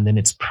going on, then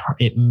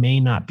it may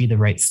not be the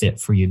right fit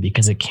for you,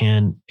 because it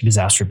can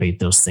exacerbate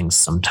those things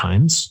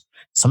sometimes.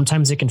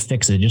 Sometimes it can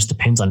fix it. It just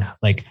depends on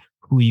like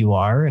who you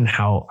are and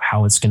how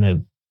it's going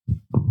to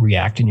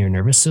react in your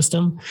nervous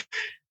system.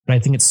 But I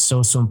think it's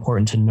so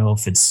important to know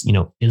if it's,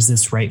 is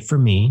this right for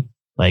me?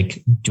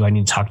 Like, do I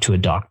need to talk to a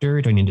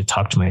doctor? Do I need to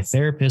talk to my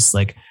therapist?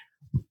 Like,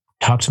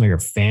 talk to your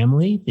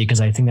family, because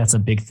I think that's a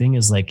big thing,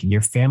 is like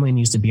your family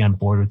needs to be on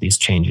board with these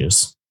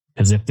changes.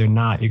 Because if they're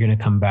not, you're going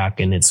to come back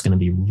and it's going to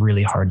be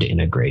really hard to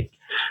integrate.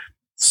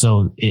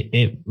 So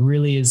it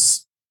really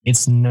is,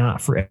 it's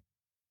not for,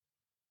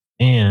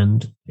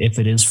 and if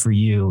it is for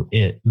you,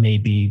 it may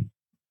be,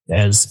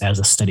 as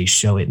a studies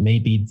show, it may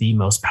be the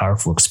most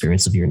powerful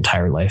experience of your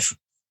entire life.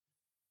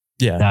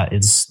 Yeah.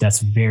 That's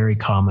very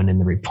common in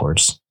the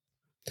reports.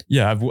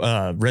 Yeah,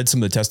 I've read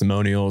some of the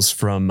testimonials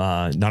from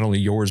not only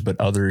yours, but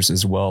others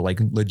as well, like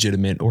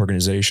legitimate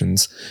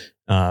organizations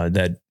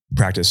that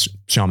practice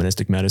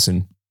shamanistic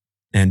medicine.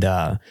 And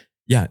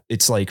yeah,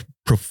 it's like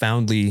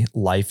profoundly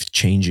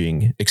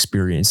life-changing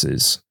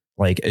experiences,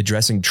 like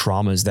addressing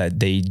traumas that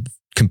they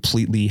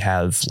completely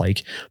have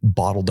like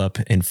bottled up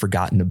and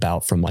forgotten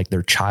about from like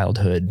their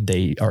childhood.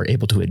 They are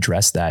able to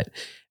address that.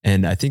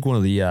 And I think one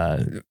of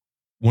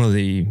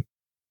the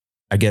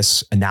I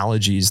guess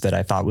analogies that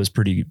I thought was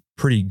pretty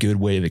good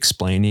way of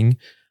explaining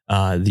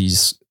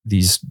these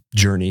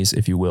journeys,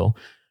 if you will,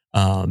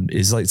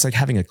 is like, it's like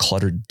having a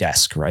cluttered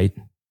desk, right?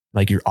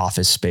 Like your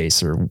office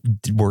space or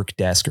work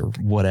desk or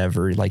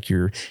whatever, like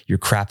your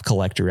crap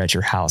collector at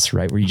your house,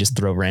 right? Where you just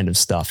throw random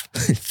stuff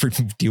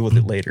deal with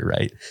it later,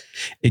 right?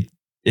 They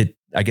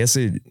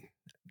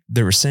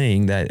were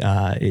saying that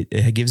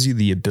it gives you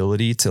the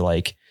ability to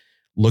like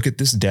look at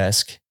this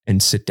desk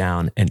and sit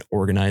down and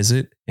organize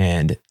it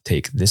and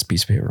take this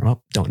piece of paper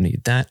up. Don't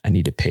need that. I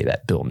need to pay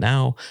that bill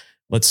now.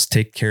 Let's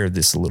take care of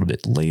this a little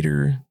bit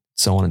later,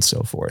 so on and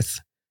so forth.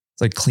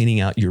 It's like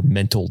cleaning out your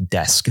mental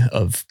desk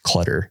of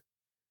clutter.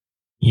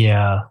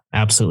 Yeah,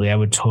 absolutely. I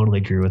would totally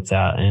agree with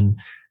that. And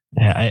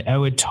I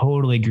would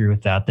totally agree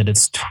with that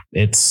it's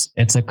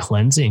a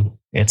cleansing.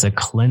 It's a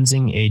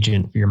cleansing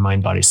agent for your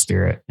mind, body,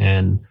 spirit.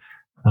 And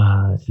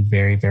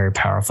very, very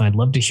powerful. I'd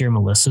love to hear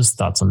Melissa's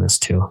thoughts on this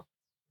too.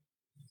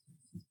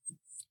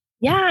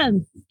 Yeah.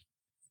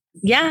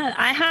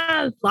 I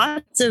have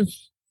lots of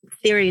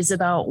theories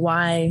about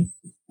why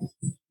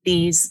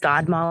these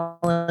God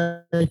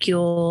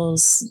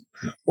molecules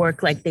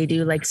work like they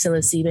do, like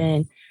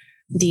psilocybin,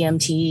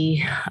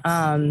 DMT.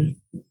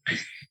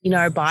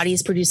 Our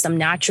bodies produce them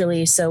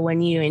naturally. So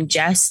when you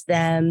ingest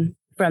them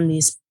from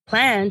these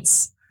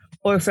plants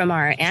or from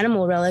our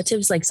animal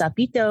relatives like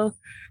sapito,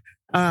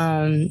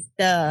 the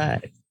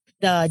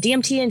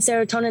DMT and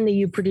serotonin that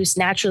you produce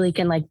naturally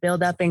can like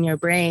build up in your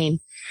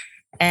brain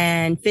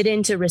and fit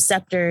into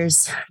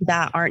receptors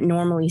that aren't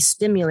normally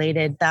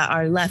stimulated, that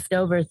are left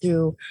over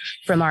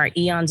from our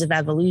eons of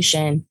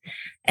evolution.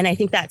 And I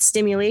think that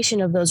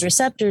stimulation of those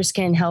receptors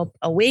can help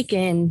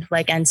awaken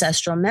like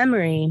ancestral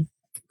memory.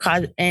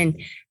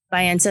 And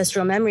by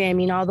ancestral memory, I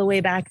mean all the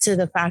way back to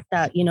the fact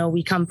that,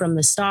 we come from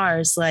the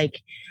stars,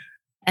 like,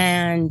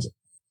 and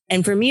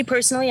for me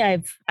personally,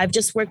 I've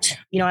just worked,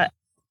 I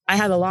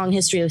have a long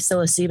history of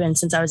psilocybin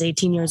since I was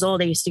 18 years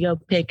old. I used to go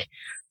pick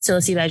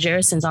psilocybe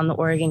agericins on the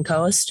Oregon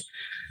coast.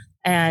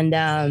 And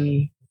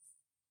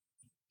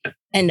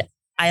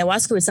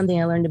ayahuasca was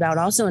something I learned about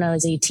also when I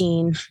was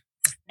 18.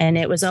 And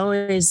it was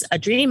always a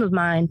dream of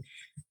mine,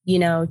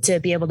 to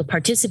be able to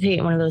participate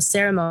in one of those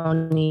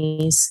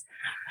ceremonies.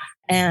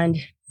 And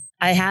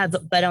I have,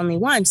 but only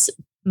once.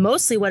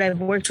 Mostly what I've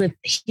worked with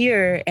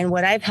here and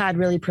what I've had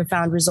really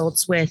profound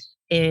results with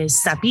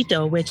is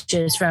sapito, which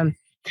is from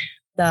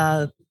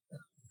the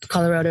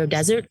Colorado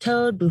desert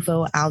toad,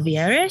 Bufo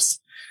alvieris.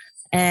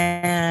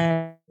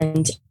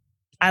 And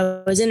I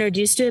was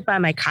introduced to it by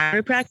my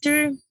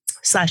chiropractor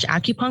 /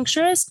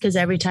 acupuncturist, because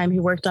every time he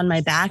worked on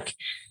my back,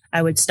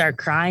 I would start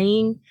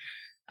crying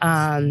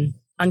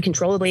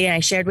uncontrollably. And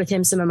I shared with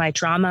him some of my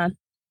trauma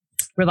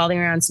revolving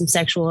around some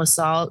sexual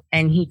assault.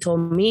 And he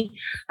told me,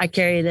 I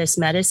carry this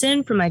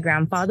medicine from my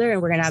grandfather and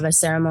we're going to have a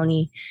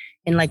ceremony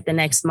in like the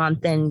next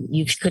month and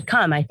you could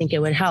come. I think it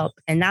would help.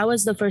 And that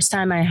was the first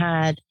time I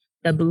had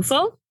the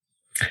Bufo.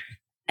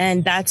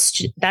 And that's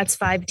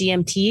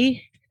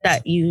 5-DMT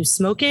that you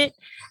smoke it.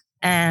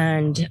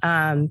 And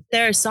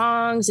there are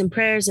songs and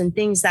prayers and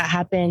things that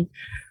happen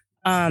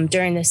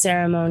during the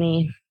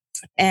ceremony.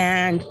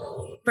 And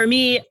for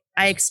me,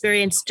 I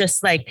experienced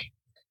just like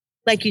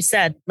you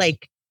said,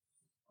 like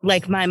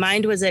my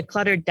mind was a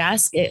cluttered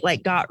desk. It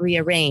like got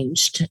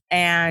rearranged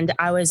and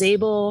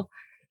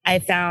I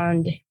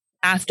found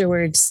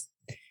afterwards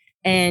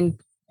and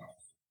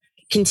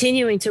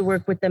continuing to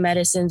work with the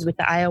medicines, with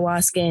the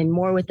ayahuasca and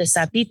more with the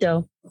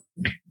sapito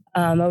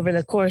over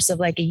the course of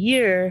like a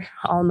year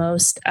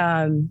almost,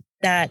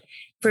 that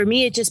for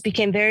me, it just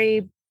became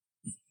very,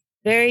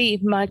 very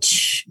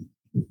much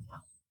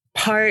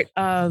part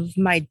of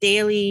my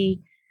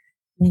daily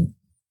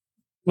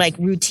like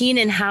routine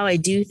in how I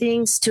do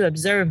things to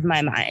observe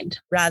my mind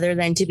rather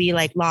than to be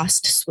like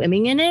lost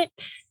swimming in it.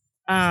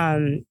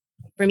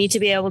 For me to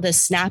be able to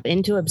snap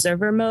into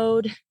observer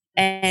mode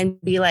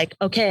and be like,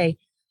 okay,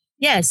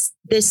 yes,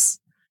 this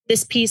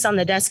piece on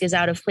the desk is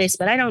out of place,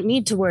 but I don't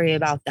need to worry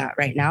about that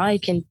right now. I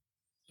can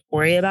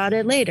worry about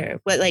it later.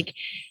 But like,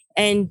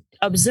 and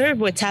observe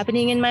what's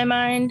happening in my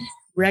mind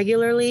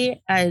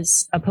regularly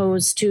as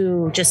opposed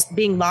to just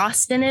being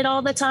lost in it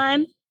all the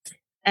time.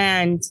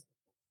 And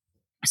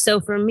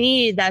so for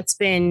me, that's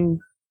been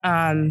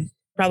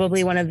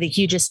probably one of the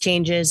hugest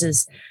changes,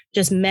 is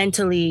just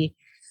mentally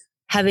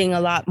having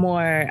a lot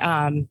more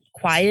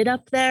quiet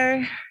up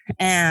there.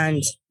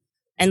 And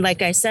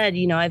like I said,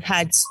 you know, I've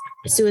had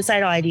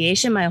suicidal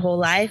ideation my whole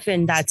life,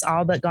 and that's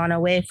all but gone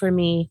away for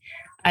me.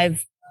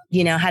 I've,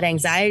 you know, had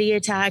anxiety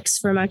attacks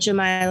for much of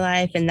my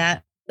life, and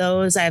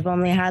those I've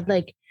only had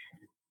like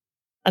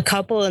a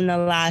couple in the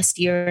last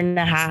year and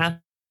a half.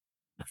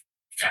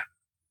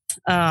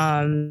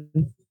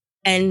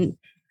 And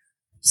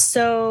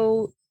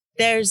so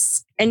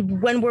and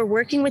when we're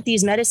working with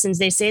these medicines,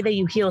 they say that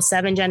you heal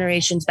 7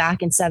 generations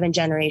back and 7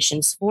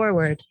 generations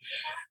forward.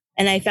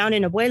 And I found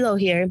an abuelo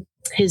here,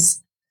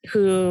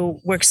 who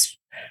works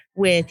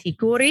with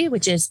hikuri,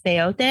 which is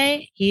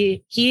peyote.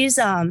 He's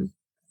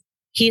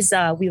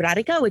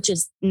Wirarica, which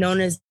is known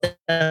as the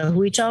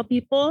Huichol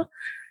people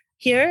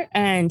here.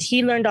 And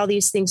he learned all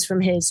these things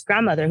from his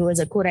grandmother, who was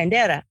a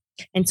curandera.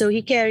 And so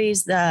he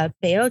carries the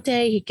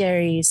peyote, he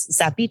carries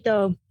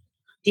sapito,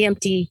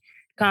 DMT,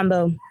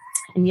 combo,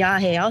 and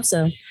yahe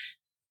also.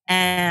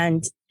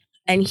 And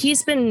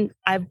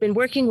I've been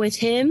working with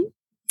him.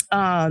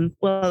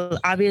 Well,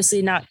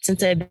 obviously not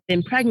since I've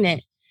been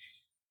pregnant.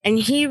 And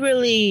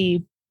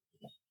he'll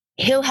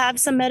have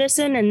some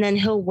medicine, and then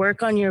he'll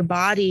work on your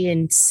body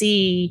and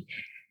he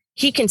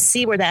can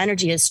see where the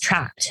energy is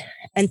trapped.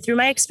 And through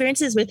my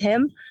experiences with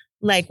him,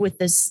 like with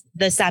the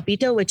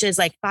sapito, which is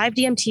like 5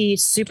 DMT,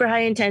 super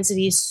high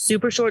intensity,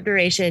 super short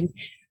duration.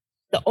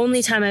 The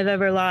only time I've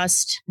ever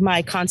lost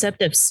my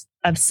concept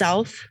of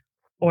self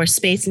or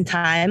space and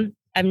time.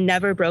 I've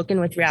never broken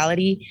with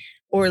reality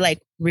or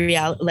like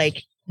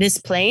this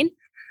plane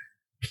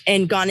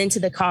and gone into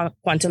the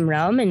quantum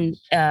realm. And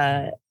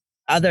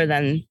other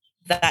than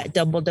that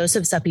double dose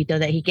of sapito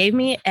that he gave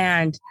me.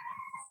 And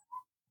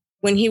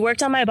when he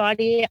worked on my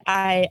body,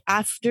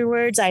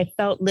 afterwards I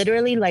felt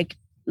literally like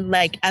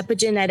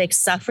epigenetic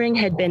suffering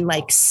had been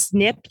like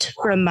snipped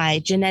from my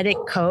genetic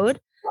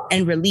code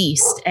and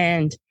released.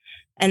 And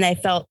I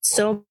felt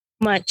so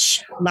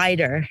much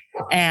lighter.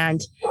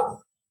 And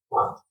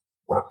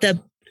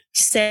the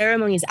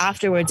ceremonies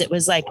afterwards, it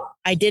was like,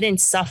 I didn't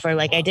suffer.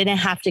 Like I didn't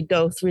have to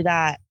go through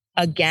that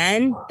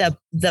again.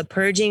 The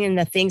purging and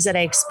the things that I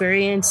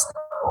experienced,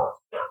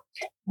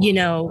 you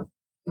know,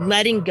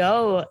 letting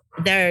go,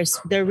 there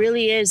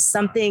really is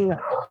something,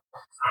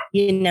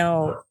 you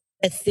know,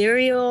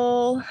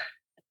 ethereal,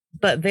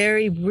 but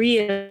very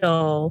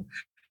real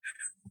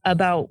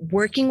about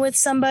working with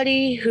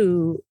somebody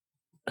who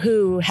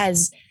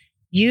has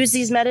used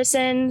these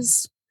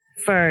medicines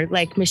for,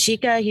 like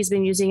Mashika, he's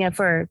been using it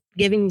for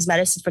giving these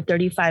medicines for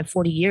 35,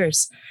 40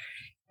 years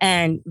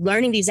and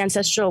learning these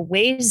ancestral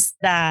ways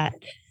that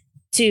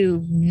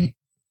to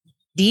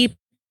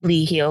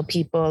deeply heal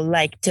people,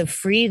 like to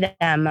free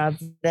them of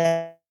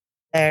their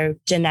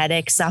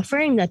genetic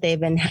suffering that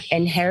they've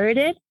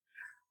inherited.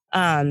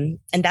 And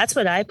that's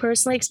what I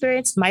personally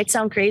experienced. Might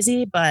sound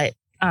crazy, but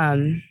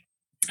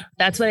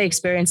that's what I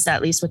experienced,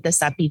 at least with the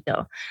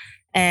sapito.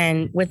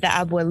 And with the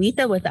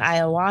abuelita, with the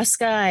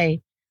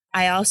ayahuasca,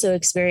 I also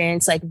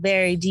experienced like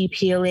very deep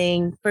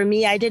healing. For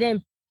me, I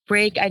didn't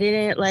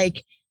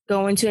like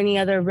go into any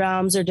other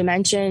realms or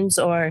dimensions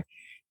or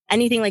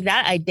anything like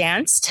that. I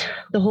danced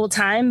the whole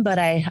time, but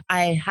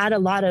I had a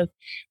lot of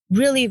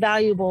really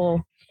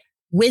valuable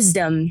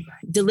wisdom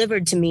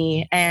delivered to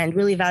me and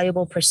really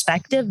valuable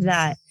perspective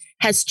that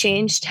has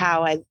changed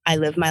how I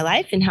live my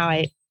life and how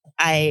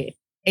it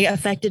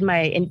affected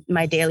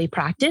my daily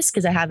practice,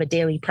 because I have a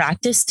daily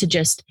practice to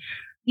just,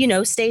 you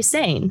know, stay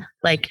sane,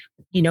 like,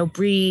 you know,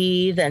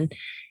 breathe and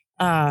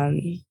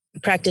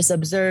practice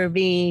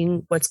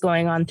observing what's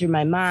going on through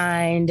my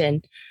mind.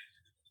 And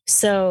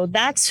so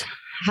that's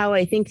how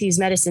I think these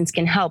medicines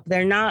can help.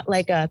 They're not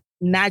like a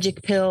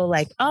magic pill,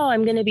 like, oh,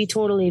 I'm going to be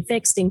totally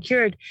fixed and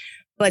cured,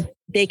 but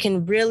they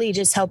can really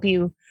just help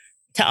you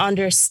to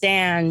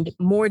understand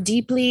more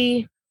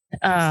deeply,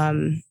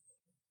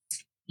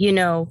 you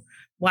know,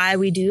 why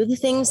we do the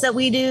things that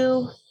we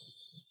do,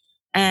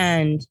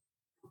 and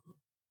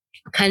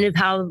kind of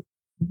how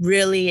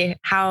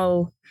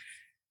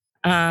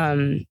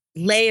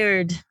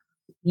layered,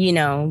 you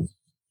know,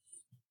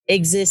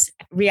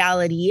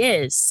 reality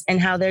is,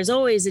 and how there's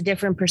always a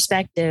different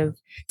perspective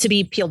to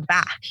be peeled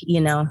back, you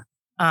know.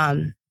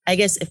 I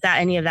guess if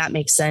any of that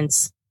makes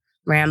sense,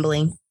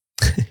 rambling.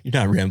 You're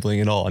not rambling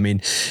at all. I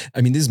mean,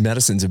 these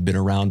medicines have been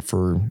around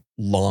for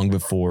long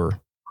before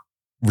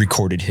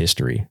recorded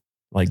history.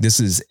 Like, this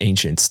is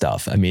ancient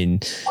stuff. I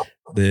mean,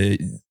 the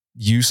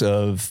use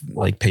of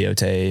like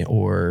peyote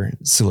or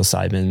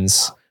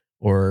psilocybins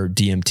or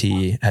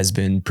DMT has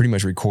been pretty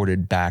much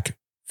recorded back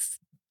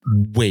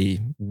way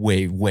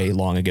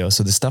long ago.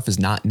 So this stuff is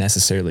not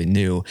necessarily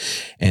new.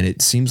 And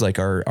it seems like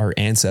our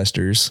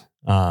ancestors,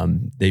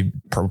 they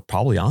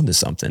probably onto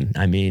something.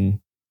 I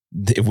mean,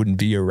 it wouldn't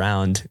be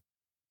around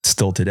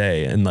still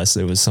today unless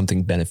there was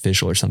something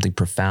beneficial or something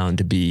profound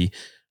to be,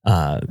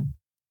 I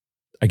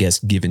guess,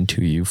 given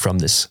to you from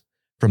these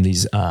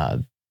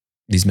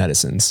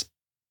medicines.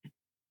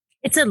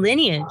 It's a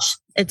lineage.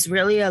 It's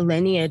really a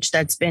lineage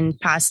that's been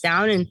passed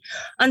down. And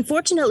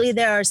unfortunately,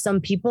 there are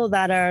some people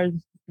that are,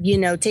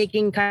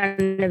 taking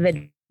kind of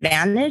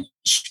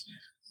advantage.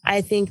 I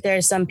think there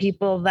are some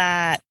people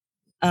that,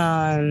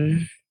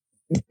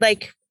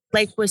 like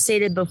was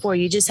stated before,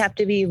 you just have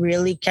to be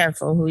really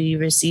careful who you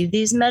receive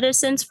these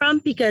medicines from,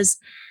 because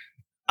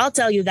I'll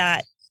tell you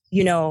that,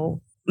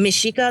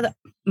 Mishika,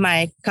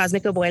 my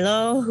cosmic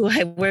abuelo, who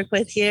I work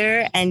with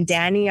here, and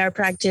Danny, our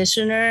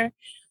practitioner,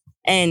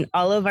 and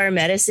all of our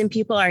medicine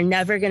people are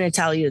never going to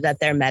tell you that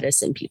they're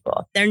medicine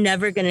people. They're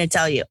never going to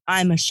tell you,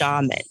 I'm a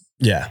shaman.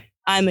 Yeah.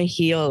 I'm a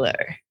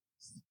healer.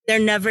 They're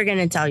never going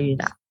to tell you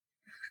that.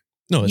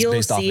 No, it's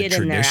based off of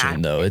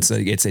tradition, though. It's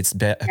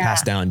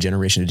passed down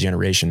generation to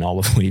generation,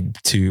 all the way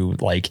to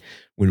like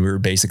when we were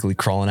basically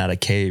crawling out of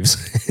caves.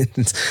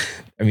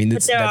 I mean,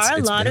 but there are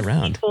a lot of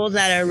people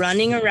that are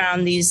running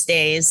around these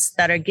days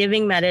that are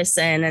giving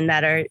medicine and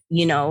that are,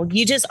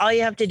 all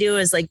you have to do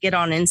is like get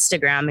on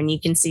Instagram and you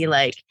can see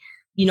like,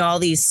 all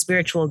these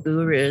spiritual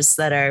gurus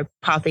that are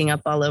popping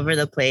up all over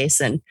the place.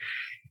 And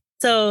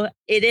so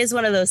it is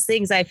one of those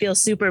things. I feel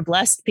super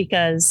blessed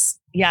because,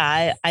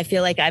 I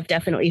feel like I've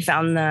definitely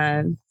found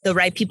the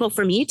right people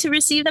for me to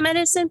receive the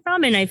medicine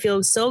from. And I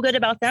feel so good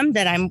about them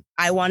that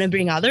I want to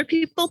bring other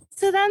people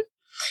to them.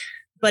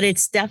 But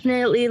it's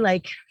definitely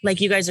like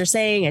you guys are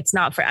saying, it's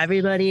not for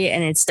everybody.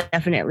 And it's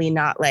definitely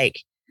not like,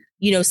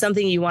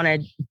 something you want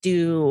to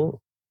do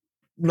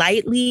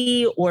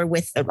lightly or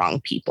with the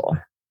wrong people.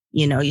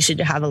 You should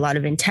have a lot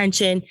of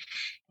intention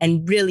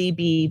and really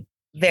be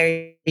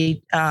very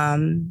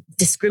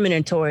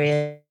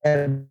discriminatory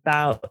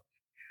about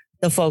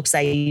the folks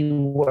that you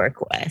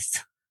work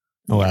with.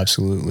 Oh,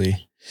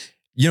 absolutely.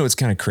 It's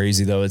kind of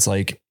crazy though. It's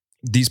like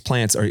these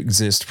plants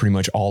exist pretty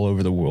much all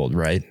over the world,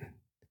 right?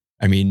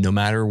 I mean, no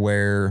matter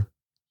where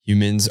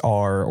humans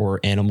are or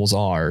animals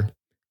are,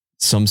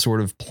 some sort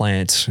of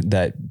plant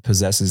that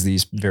possesses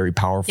these very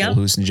powerful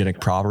hallucinogenic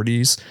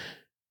properties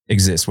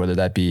exists, whether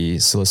that be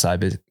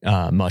psilocybin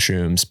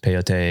mushrooms,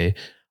 peyote,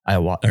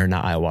 or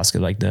not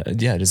ayahuasca,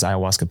 it is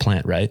ayahuasca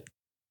plant, right?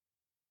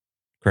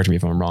 Correct me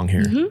if I'm wrong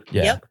here. Mm-hmm.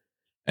 Yeah. Yep.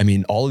 I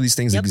mean, all of these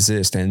things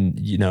exist, and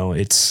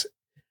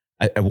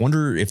I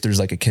wonder if there's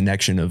like a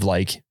connection of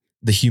like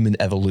the human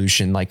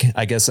evolution. Like,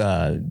 I guess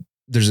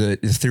there's a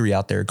theory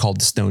out there called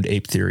the stoned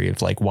ape theory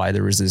of like why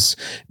there was this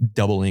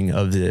doubling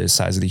of the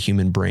size of the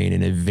human brain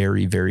in a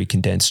very, very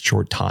condensed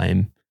short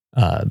time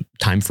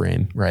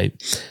frame,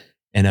 right?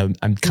 And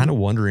I'm kind of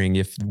wondering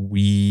if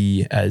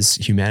we as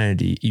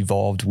humanity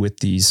evolved with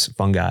these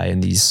fungi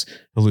and these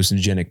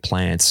hallucinogenic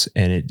plants,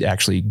 and it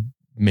actually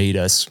made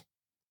us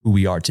who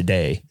we are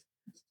today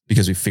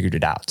because we figured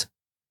it out.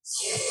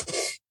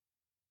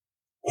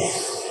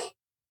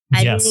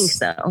 I think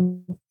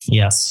so.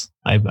 Yes.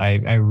 I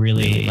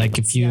really like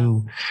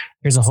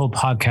there's a whole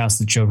podcast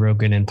with Joe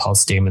Rogan and Paul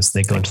Stamets.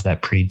 They go into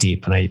that pretty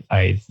deep. And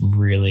I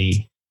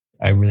really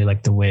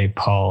like the way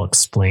Paul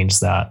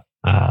explains that.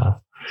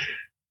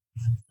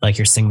 Like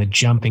you're saying, the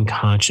jump in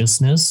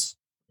consciousness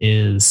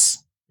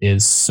is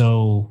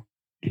so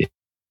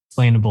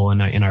explainable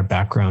in our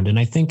background. And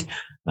I think,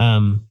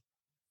 I've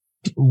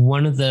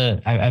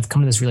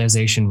come to this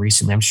realization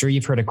recently. I'm sure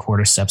you've heard of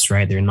cordyceps,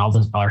 right? They're in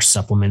all our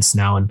supplements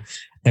now. And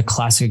the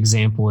classic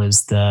example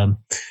is the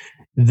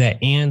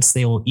ants.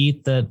 They will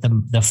eat the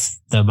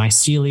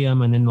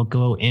mycelium, and then they'll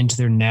go into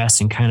their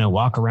nest and kind of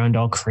walk around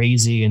all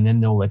crazy. And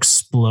then they'll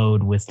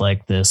explode with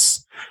like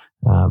this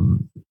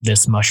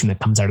mushroom that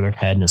comes out of their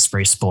head and it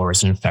sprays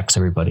spores and infects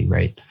everybody.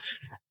 Right.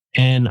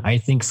 And I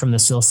think from the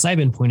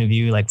psilocybin point of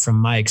view, like from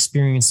my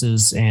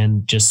experiences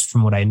and just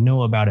from what I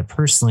know about it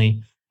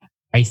personally,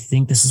 I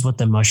think this is what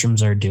the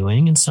mushrooms are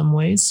doing in some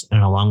ways.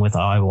 And along with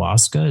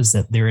ayahuasca is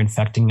that they're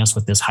infecting us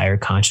with this higher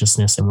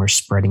consciousness and we're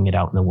spreading it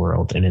out in the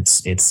world. And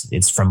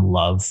it's from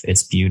love,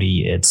 it's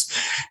beauty. It's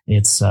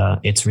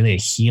really a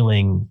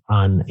healing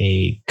on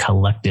a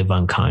collective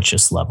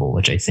unconscious level,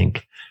 which I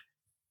think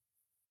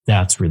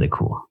that's really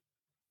cool.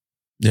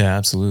 Yeah,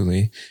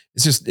 absolutely.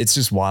 It's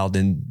just wild.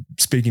 And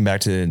speaking back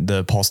to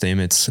the Paul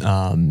Stamets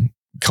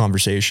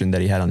conversation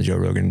that he had on the Joe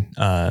Rogan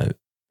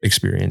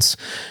experience,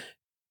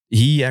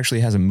 he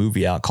actually has a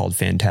movie out called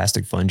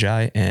Fantastic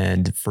Fungi.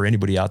 And for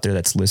anybody out there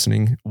that's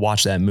listening,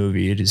 watch that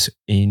movie. It is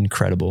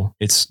incredible.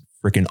 It's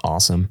freaking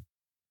awesome.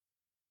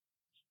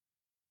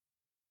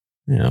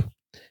 Yeah.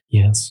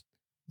 Yes.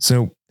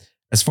 So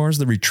as far as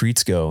the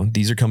retreats go,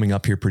 these are coming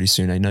up here pretty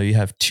soon. I know you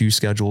have 2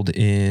 scheduled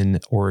in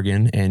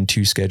Oregon and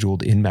 2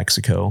 scheduled in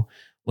Mexico.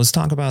 Let's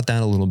talk about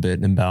that a little bit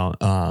and about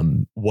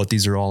what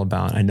these are all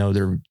about. I know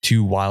they're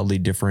 2 wildly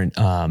different,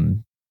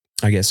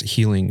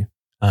 healing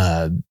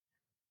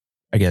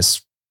I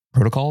guess,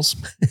 protocols.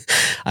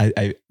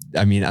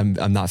 I mean,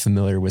 I'm not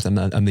familiar with them.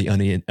 I'm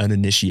the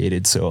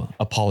uninitiated, so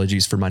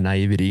apologies for my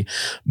naivety.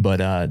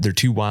 But they're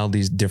two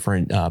wildly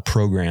different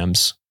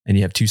programs, and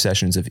you have 2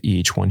 sessions of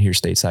each. One here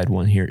stateside,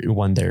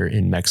 one there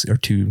in Mexico, or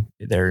 2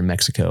 there in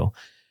Mexico.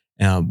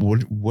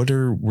 What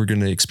are we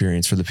going to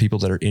experience for the people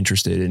that are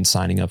interested in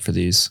signing up for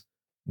these?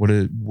 What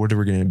are we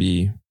going to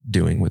be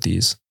doing with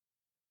these?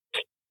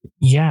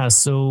 Yeah.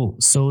 So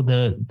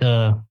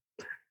the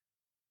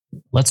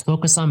let's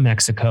focus on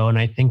Mexico. And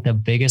I think the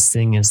biggest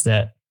thing is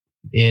that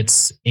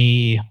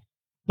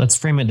let's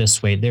frame it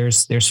this way.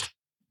 There's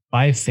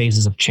 5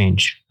 phases of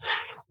change.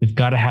 We've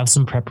got to have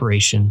some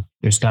preparation.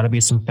 There's got to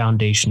be some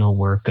foundational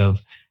work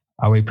of,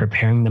 are we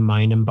preparing the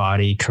mind and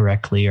body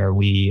correctly? Are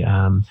we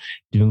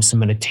doing some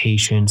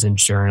meditations and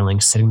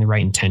journaling, setting the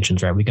right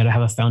intentions, right? We got to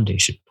have a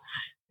foundation.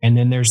 And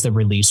then there's the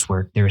release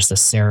work. There's the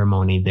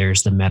ceremony.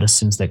 There's the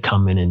medicines that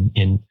come in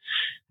and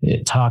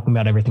talking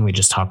about everything we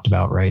just talked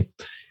about, right?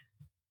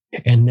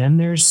 And then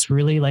there's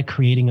really like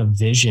creating a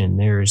vision.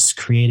 There's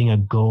creating a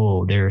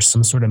goal. There's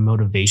some sort of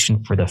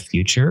motivation for the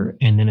future.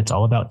 And then it's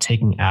all about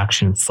taking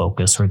action,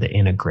 focus, or the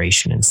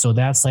integration. And so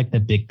that's like the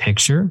big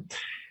picture.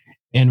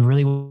 And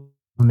really,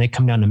 when they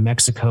come down to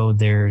Mexico,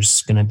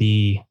 there's going to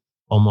be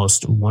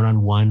almost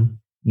one-on-one,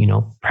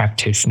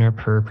 practitioner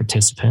per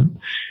participant.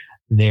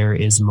 There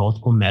is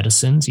multiple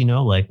medicines,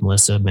 like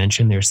Melissa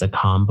mentioned, there's the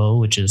combo,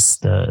 which is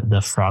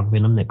the frog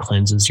venom that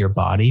cleanses your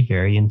body,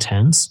 very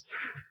intense.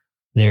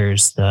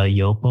 There's the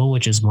yopo,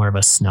 which is more of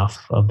a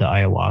snuff of the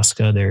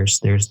ayahuasca. There's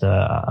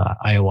the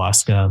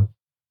ayahuasca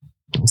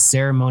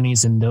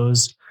ceremonies, and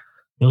those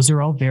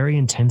are all very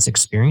intense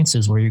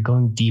experiences where you're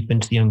going deep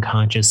into the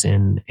unconscious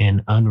and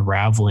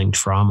unraveling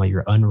trauma.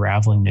 You're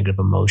unraveling negative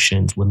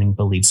emotions, limiting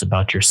beliefs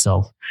about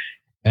yourself.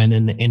 And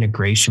then the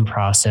integration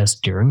process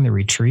during the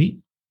retreat,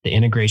 the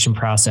integration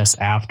process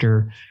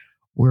after,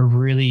 we're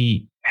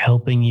really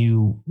helping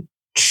you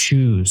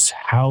choose,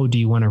 how do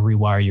you want to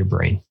rewire your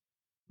brain?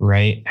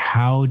 Right?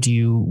 How do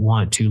you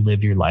want to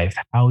live your life?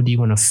 How do you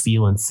want to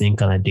feel and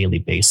think on a daily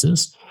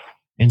basis?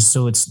 And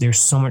so there's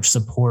so much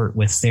support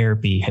with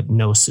therapy,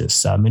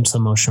 hypnosis, mental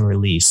emotional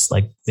release.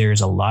 Like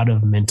there's a lot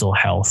of mental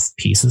health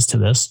pieces to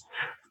this.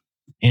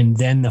 And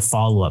then the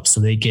follow-up. So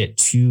they get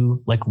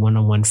 2 like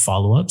one-on-one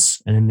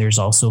follow-ups. And then there's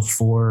also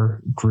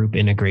 4 group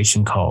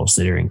integration calls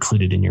that are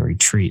included in your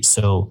retreat.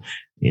 So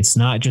it's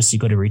not just you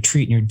go to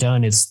retreat and you're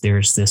done. It's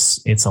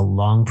a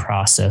long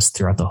process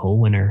throughout the whole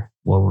winter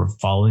where we're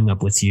following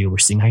up with you. We're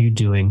seeing how you're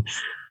doing.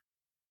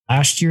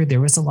 Last year,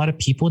 there was a lot of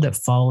people that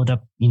followed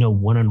up,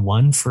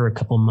 one-on-one for a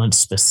couple months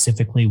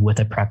specifically with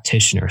a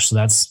practitioner. So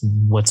that's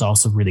what's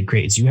also really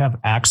great is you have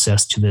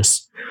access to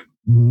this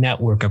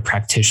network of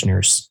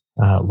practitioners.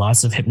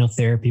 Lots of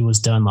hypnotherapy was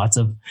done, lots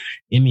of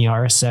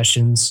MER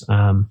sessions,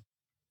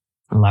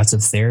 lots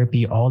of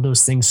therapy, all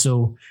those things.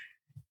 So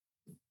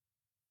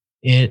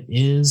it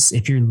is,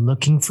 if you're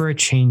looking for a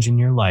change in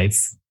your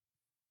life,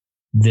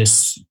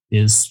 this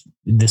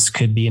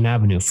could be an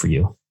avenue for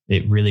you.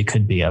 It really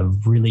could be a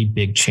really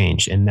big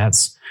change. And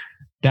that's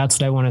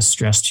what I want to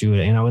stress to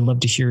it. And I would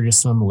love to hear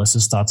just some of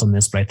Melissa's thoughts on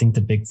this, but I think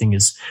the big thing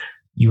is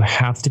you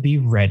have to be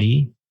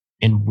ready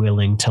and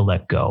willing to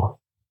let go.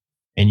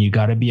 And you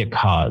got to be a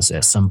cause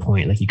at some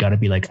point. Like you got to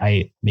be like,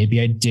 maybe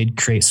I did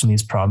create some of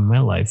these problems in my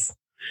life.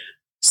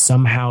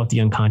 Somehow at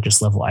the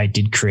unconscious level, I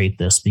did create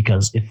this,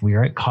 because if we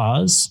are at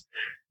cause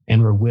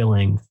and we're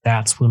willing,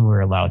 that's when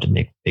we're allowed to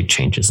make big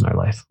changes in our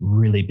life,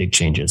 really big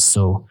changes.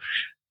 So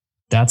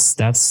that's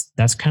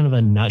kind of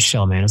a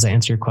nutshell, man. Does that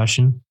answer your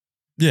question?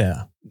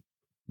 Yeah.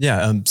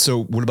 Yeah.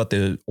 So what about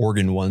the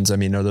organ ones? I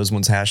mean, are those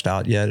ones hashed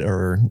out yet,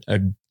 or are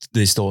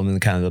they still in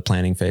kind of the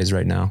planning phase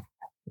right now?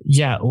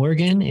 Yeah,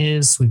 Oregon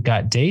we've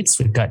got dates.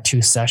 We've got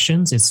 2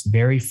 sessions. It's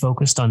very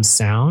focused on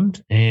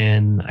sound.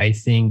 And I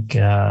think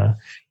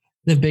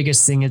the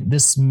biggest thing is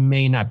this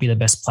may not be the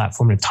best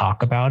platform to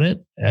talk about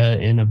it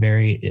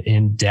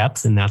in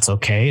depth, and that's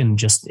okay. And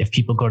just if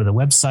people go to the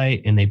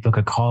website and they book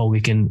a call,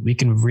 we can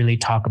really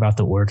talk about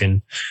the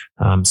organ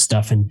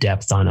stuff in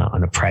depth on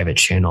a private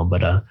channel.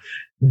 But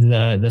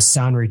the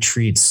sound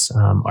retreats,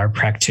 our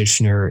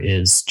practitioner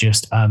is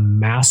just a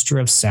master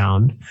of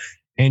sound.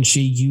 And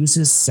she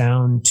uses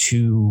sound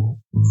to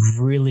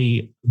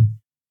really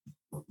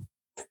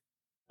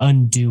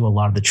undo a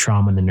lot of the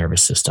trauma in the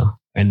nervous system.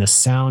 And the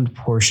sound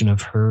portion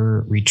of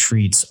her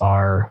retreats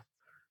are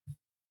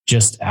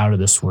just out of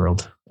this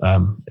world,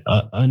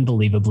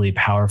 unbelievably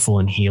powerful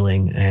and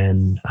healing.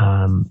 And,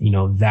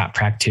 that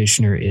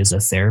practitioner is a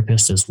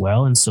therapist as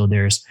well. And so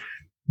there's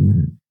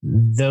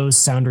those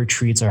sound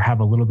retreats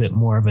have a little bit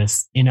more of an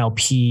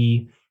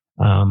NLP.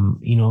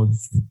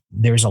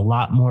 There's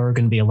going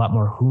to be a lot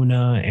more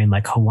Huna and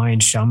like Hawaiian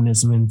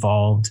shamanism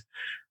involved.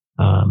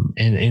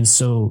 And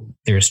so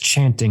there's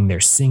chanting,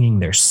 there's singing,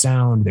 there's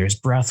sound, there's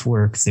breath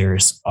work,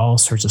 there's all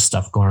sorts of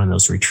stuff going on in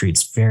those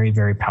retreats. Very,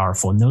 very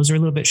powerful. And those are a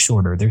little bit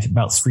shorter. They're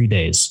about 3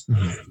 days.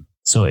 Mm-hmm.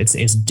 So it's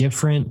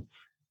different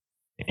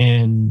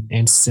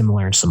and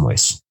similar in some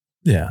ways.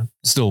 Yeah.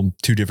 Still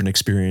 2 different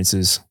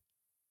experiences.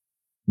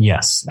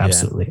 Yes,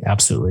 absolutely. Yeah.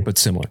 Absolutely. But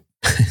similar.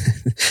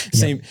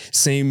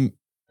 Same,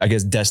 I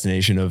guess,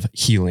 destination of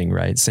healing,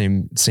 right?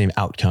 Same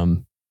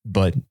outcome,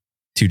 but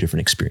two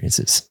different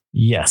experiences.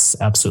 Yes,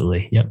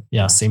 absolutely. Yep.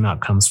 Yeah. Same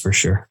outcomes for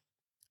sure.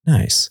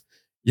 Nice.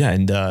 Yeah.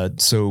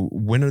 And so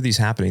when are these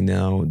happening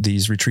now?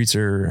 These retreats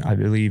are, I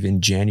believe,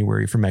 in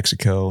January for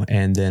Mexico.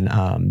 And then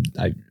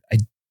I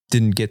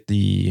didn't get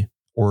the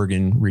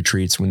Oregon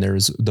retreats when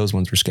those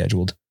ones were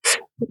scheduled.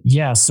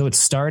 Yeah. So it's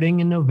starting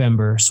in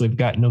November. So we've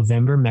got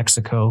November,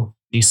 Mexico,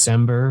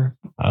 December,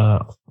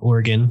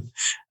 Oregon,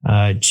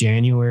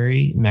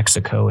 January,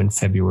 Mexico, and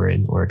February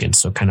in Oregon.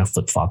 So kind of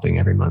flip-flopping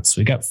every month. So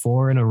we got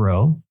 4 in a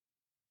row.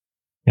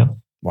 Yep.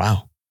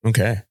 Wow.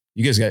 Okay.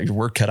 You guys got your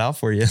work cut out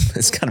for you.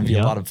 It's got to be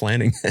a lot of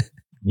planning.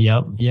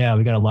 Yep. Yeah.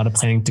 We got a lot of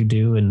planning to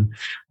do. And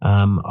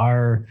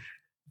both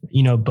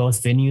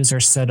venues are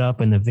set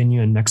up, and the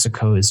venue in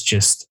Mexico is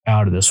just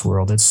out of this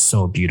world. It's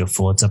so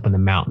beautiful. It's up in the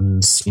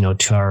mountains,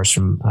 2 hours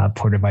from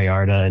Puerto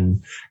Vallarta,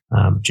 and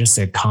just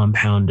a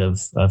compound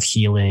of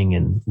healing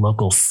and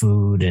local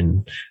food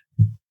and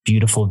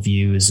beautiful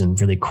views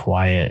and really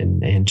quiet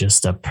and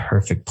just a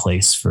perfect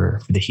place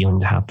for the healing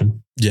to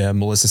happen. Yeah.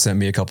 Melissa sent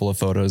me a couple of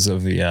photos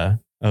of the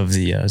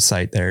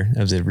site there,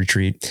 of the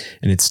retreat,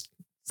 and it's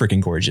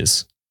freaking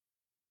gorgeous.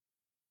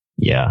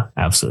 Yeah,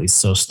 absolutely.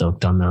 So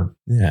stoked on that.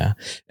 Yeah.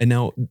 And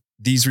now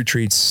these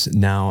retreats,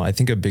 now I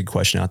think a big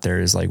question out there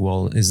is like,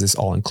 well, is this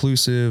all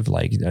inclusive?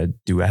 Like,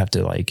 do I have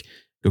to like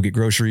go get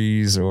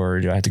groceries,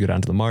 or do I have to go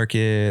down to the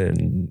market?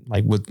 And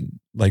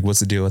what's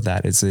the deal with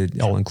that? Is it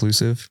all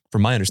inclusive?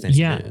 From my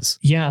understanding, it is.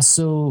 Yeah.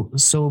 So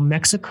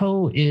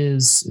Mexico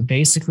is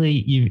basically,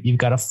 you've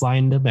got to fly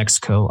into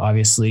Mexico.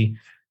 Obviously,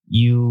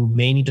 you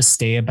may need to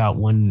stay about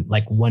one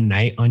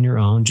night on your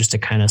own just to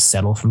kind of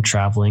settle from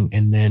traveling.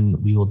 And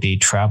then we will be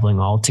traveling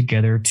all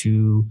together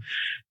to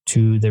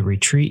the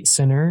retreat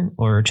center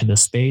or to the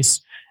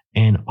space.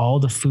 And all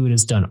the food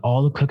is done.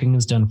 All the cooking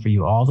is done for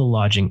you. All the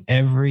lodging,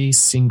 every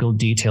single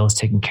detail is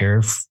taken care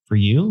of for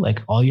you.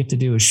 Like, all you have to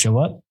do is show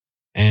up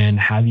and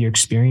have your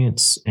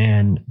experience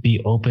and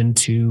be open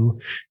to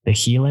the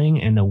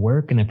healing and the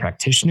work and the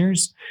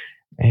practitioners.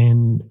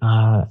 And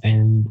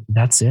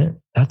that's it.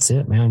 That's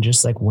it, man.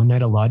 Just like one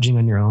night of lodging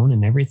on your own,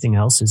 and everything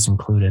else is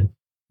included.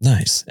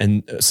 Nice.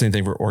 And same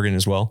thing for Oregon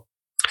as well.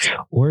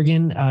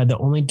 Oregon, the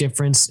only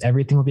difference,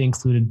 everything will be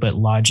included, but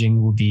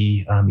lodging will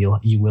be,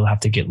 you will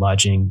have to get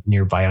lodging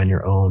nearby on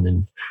your own.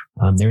 And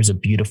there's a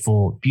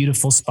beautiful,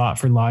 beautiful spot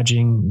for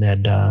lodging that,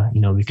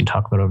 we can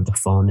talk about over the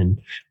phone, and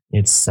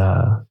it's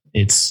going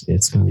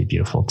to be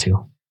beautiful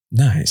too.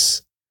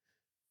 Nice.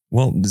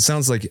 Well, it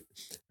sounds like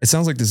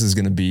this is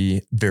going to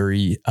be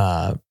very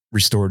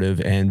restorative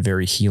and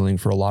very healing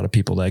for a lot of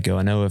people that go.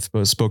 I know I've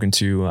spoken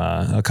to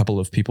a couple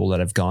of people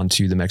that have gone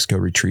to the Mexico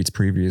retreats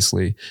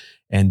previously,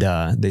 and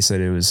they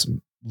said it was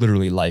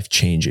literally life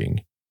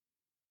changing.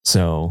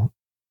 So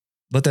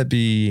let that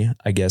be,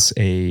 I guess,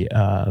 a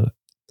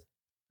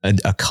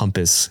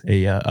compass,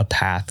 a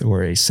path,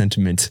 or a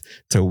sentiment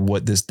to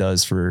what this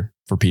does for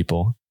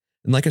people.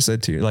 And like I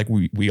said too, like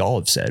we all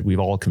have said, we've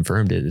all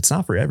confirmed it. It's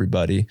not for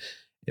everybody.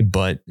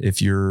 But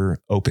if you're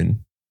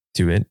open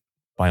to it,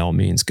 by all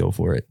means, go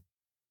for it.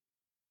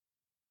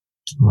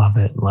 Love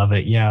it. Love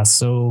it. Yeah.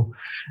 So,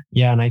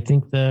 yeah. And I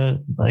think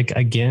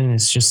again,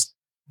 it's just,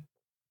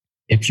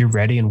 if you're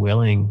ready and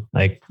willing,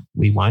 like,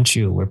 we want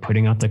you, we're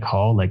putting out the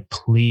call, like,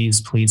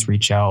 please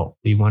reach out.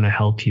 We want to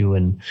help you.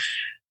 And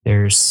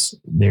there's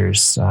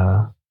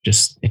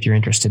just, if you're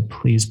interested,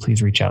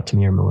 please reach out to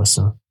me or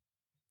Melissa.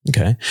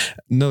 Okay.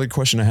 Another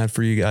question I had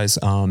for you guys.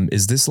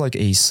 Is this like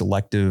a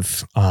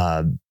selective,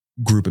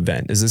 group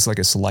event? Is this like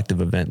a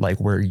selective event, like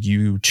where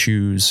you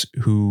choose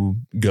who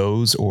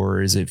goes,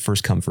 or is it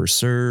first come, first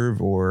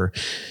serve? Or,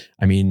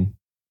 I mean,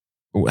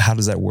 how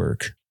does that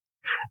work?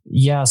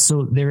 Yeah.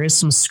 So there is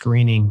some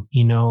screening,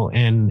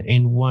 and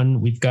in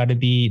one, we've got to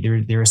be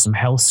there. There are some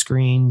health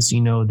screens, are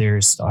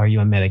you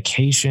on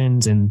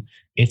medications? And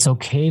it's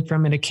okay for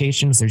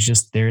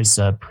medications. There's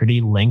a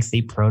pretty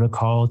lengthy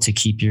protocol to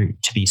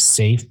to be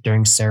safe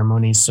during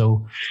ceremonies.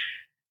 So,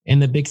 and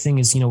the big thing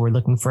is, we're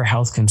looking for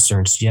health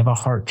concerns. Do you have a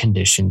heart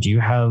condition? Do you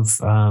have,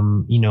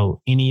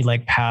 any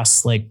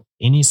past,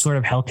 any sort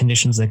of health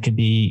conditions that could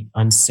be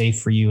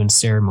unsafe for you in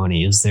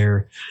ceremony? Is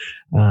there,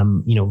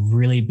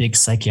 really big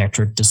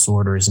psychiatric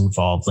disorders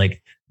involved?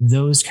 Like,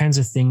 those kinds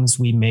of things,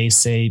 we may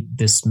say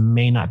this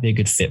may not be a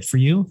good fit for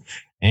you.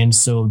 And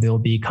so there'll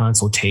be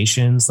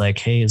consultations like,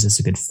 hey, is this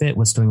a good fit?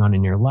 What's going on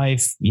in your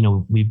life?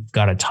 We've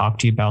got to talk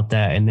to you about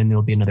that. And then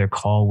there'll be another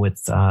call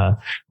with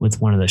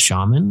one of the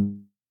shamans.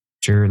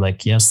 Sure,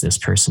 like, yes, this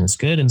person is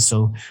good. And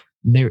so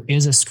there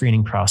is a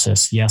screening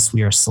process. Yes,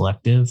 we are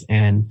selective,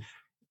 and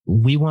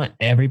we want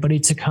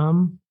everybody to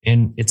come.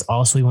 And it's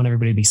also, we want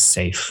everybody to be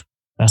safe.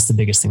 That's the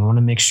biggest thing. I want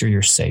to make sure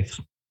you're safe.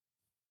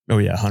 Oh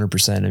yeah,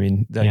 100%. I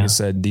mean, like you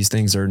said, these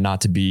things are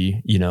not to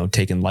be,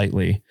 taken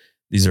lightly.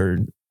 These are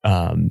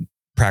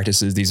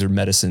practices. These are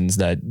medicines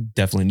that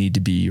definitely need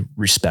to be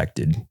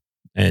respected,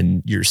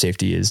 and your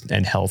safety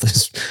and health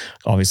is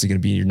obviously going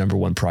to be your number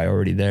one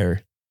priority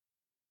there.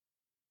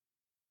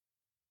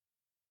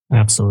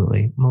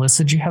 Absolutely.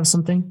 Melissa, do you have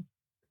something?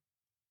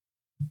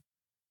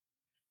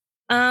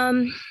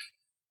 Um,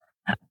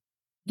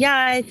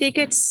 yeah, I think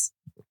it's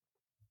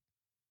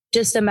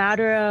just a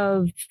matter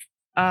of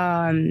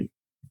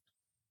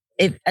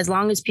if as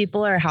long as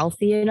people are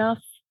healthy enough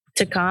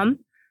to come,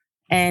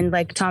 and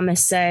like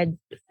Thomas said,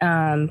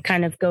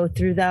 kind of go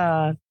through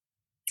a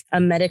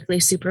medically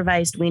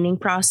supervised weaning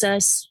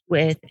process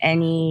with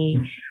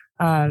any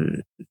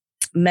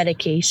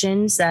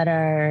medications that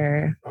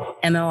are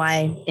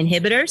MOI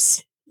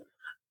inhibitors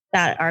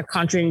that are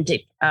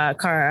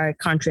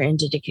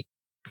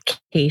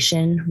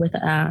contraindication with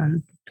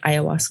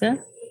ayahuasca.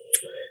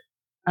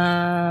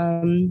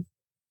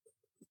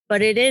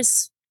 But it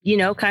is,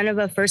 kind of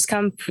a first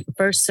come,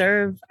 first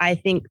serve, I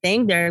think,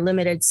 thing. There are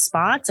limited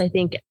spots. I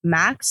think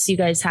max, you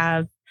guys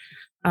have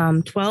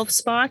 12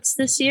 spots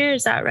this year.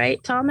 Is that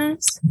right,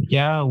 Thomas?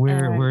 Yeah,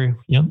 we're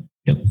yep.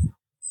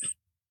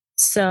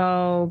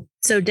 So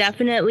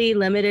definitely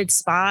limited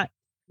spot,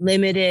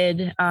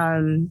 limited,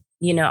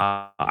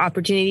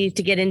 opportunity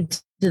to get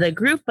into the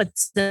group, but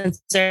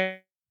since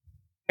they're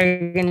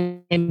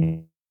going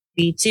to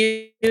be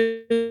two,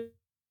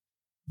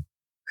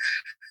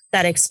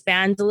 that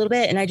expands a little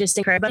bit. And I just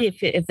encourage everybody,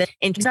 if the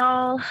interest at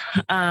all,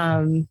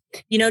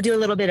 do a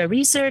little bit of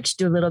research,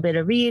 do a little bit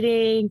of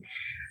reading,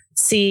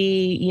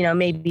 see,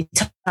 maybe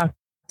talk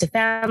to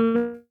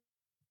family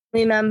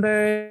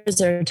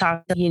members or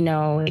talk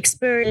to,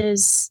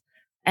 experts.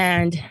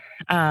 And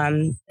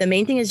the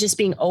main thing is just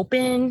being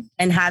open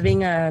and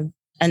having a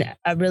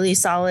really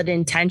solid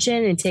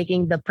intention, and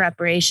taking the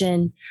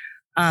preparation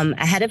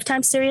ahead of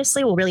time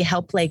seriously will really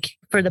help,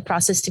 for the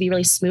process to be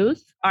really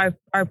smooth.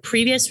 Our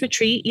previous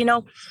retreat,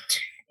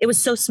 it was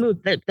so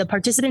smooth that the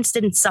participants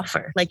didn't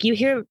suffer. Like, you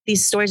hear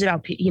these stories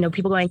about,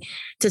 people going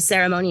to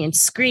ceremony and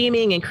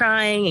screaming and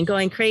crying and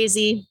going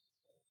crazy.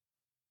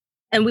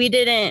 And we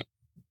didn't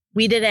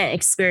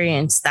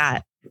experience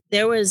that.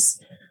 There were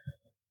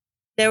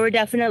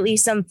definitely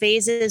some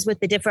phases with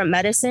the different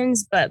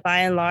medicines, but by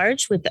and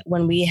large,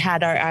 when we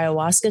had our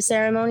ayahuasca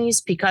ceremonies,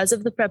 because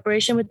of the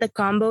preparation with the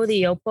combo,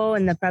 the yopo,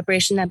 and the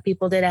preparation that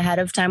people did ahead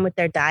of time with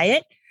their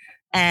diet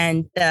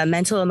and the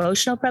mental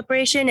emotional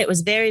preparation, it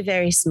was very,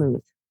 very smooth.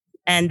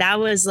 And that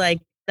was the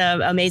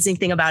amazing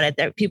thing about it,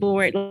 that people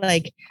weren't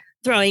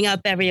throwing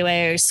up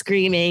everywhere,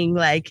 screaming.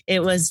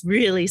 It was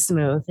really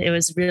smooth. It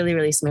was really,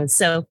 really smooth.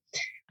 So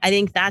I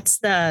think that's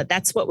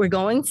what we're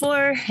going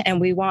for.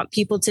 And we want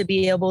people to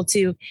be able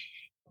to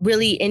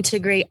really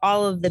integrate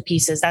all of the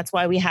pieces. That's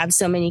why we have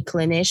so many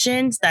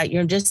clinicians that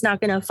you're just not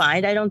going to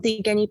find, I don't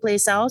think,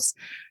 anyplace else,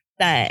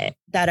 that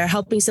are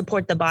helping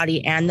support the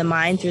body and the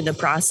mind through the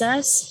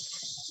process.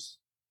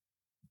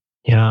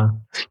 Yeah.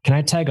 Can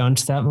I tag on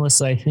to that,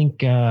 Melissa? I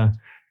think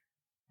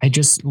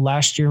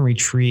last year in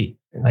retreat,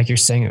 like you're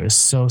saying, it was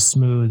so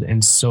smooth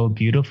and so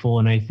beautiful.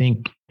 And I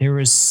think there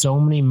was so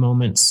many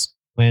moments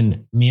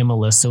when me and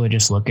Melissa would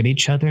just look at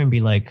each other and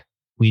be like,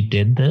 we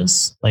did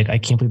this. I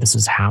can't believe this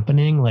is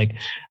happening.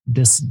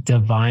 This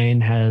divine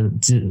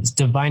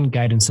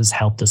guidance has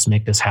helped us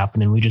make this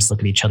happen. And we just look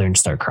at each other and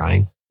start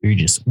crying.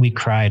 We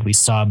cried, we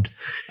sobbed.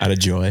 Out of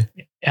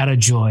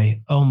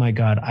joy. Oh my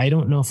God. I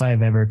don't know if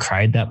I've ever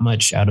cried that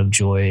much out of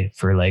joy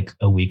for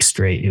a week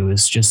straight. It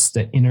was just,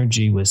 the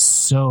energy was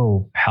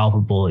so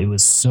palpable. It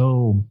was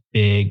so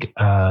big.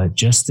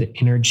 Just the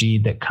energy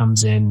that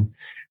comes in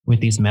with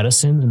these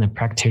medicines and the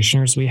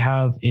practitioners we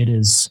have,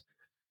 it's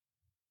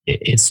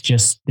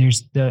just,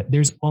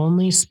 there's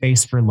only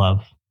space for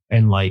love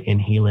and light and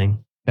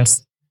healing.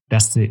 There's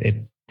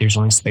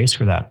only space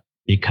for that,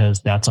 because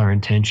that's our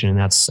intention. And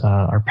that's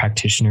our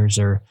practitioners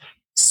are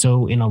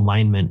so in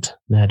alignment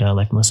that,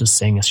 like Melissa's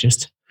saying, it's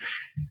just,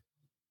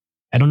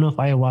 I don't know if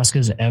ayahuasca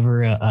is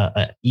ever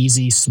a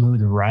easy,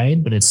 smooth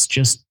ride, but it's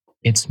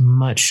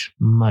much,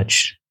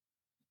 much,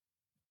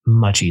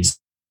 much easier.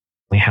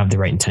 We have the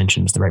right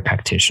intentions, the right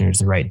practitioners,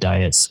 the right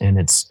diets, and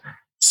it's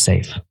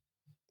safe.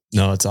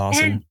 No, it's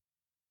awesome. And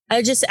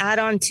I just add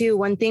on to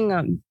one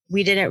thing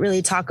we didn't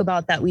really talk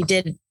about that we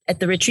did at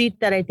the retreat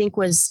that I think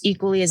was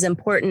equally as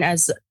important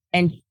as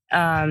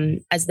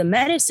the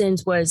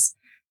medicines was,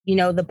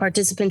 the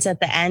participants at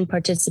the end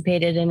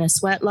participated in a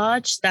sweat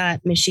lodge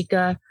that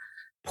Mexica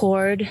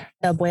poured,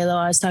 the abuelo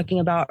I was talking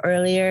about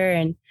earlier.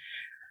 And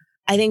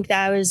I think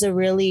that was a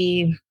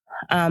really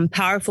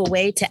powerful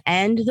way to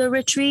end the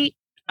retreat.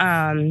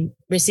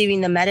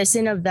 Receiving the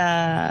medicine of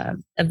the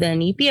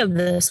NEPI, of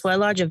the sweat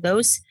lodge, of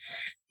those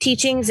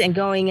teachings, and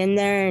going in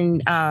there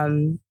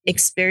and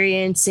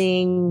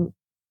experiencing,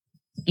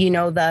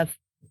 the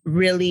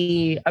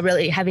really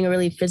having a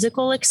really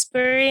physical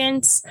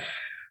experience,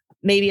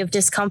 maybe of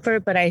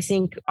discomfort. But I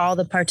think all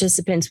the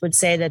participants would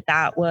say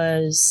that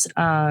was,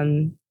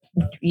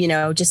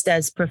 just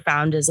as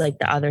profound as the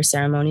other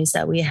ceremonies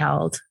that we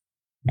held.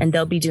 And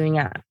they'll be doing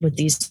it with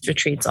these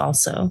retreats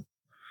also.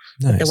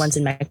 Nice. The ones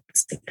in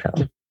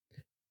Mexico.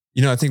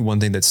 I think one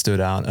thing that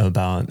stood out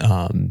about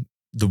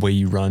the way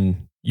you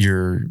run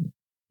your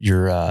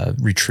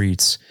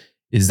retreats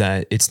is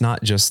that it's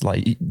not just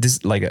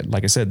this. Like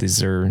I said,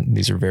 these are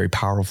very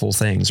powerful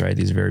things, right?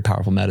 These are very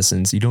powerful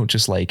medicines. You don't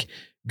just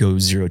go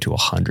 0 to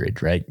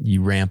 100, right?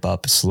 You ramp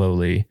up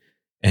slowly,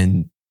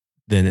 and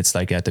then it's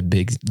like at the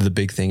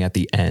big thing at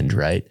the end,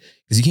 right?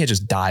 Because you can't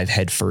just dive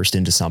headfirst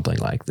into something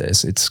like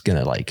this. It's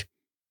gonna like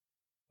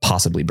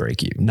possibly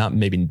break you. Not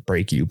maybe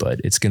break you, but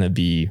it's gonna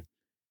be,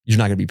 you're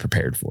not gonna be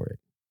prepared for it.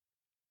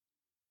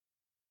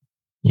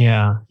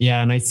 Yeah.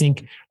 Yeah. And I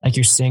think, like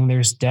you're saying,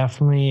 there's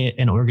definitely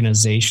an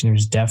organization,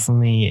 there's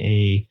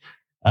definitely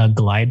a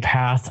glide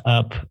path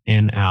up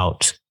and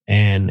out.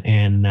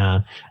 And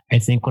I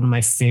think one of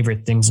my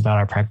favorite things about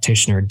our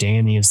practitioner,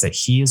 Danny, is that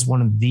he is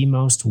one of the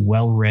most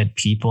well-read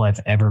people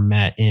I've ever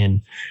met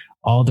in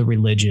all the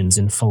religions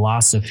and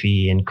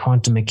philosophy and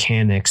quantum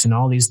mechanics and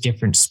all these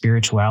different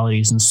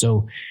spiritualities. And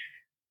so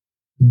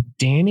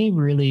Danny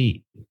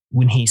really,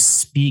 when he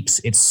speaks,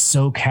 it's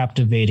so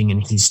captivating,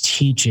 and he's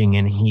teaching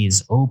and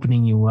he's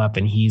opening you up,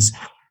 and he's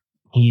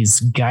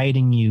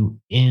guiding you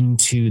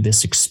into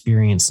this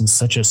experience in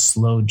such a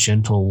slow,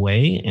 gentle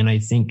way. And I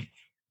think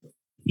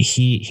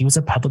he was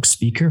a public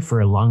speaker for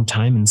a long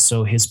time. And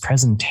so his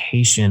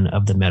presentation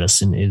of the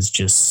medicine is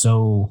just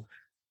so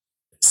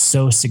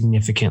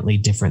significantly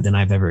different than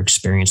I've ever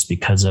experienced,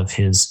 because of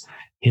his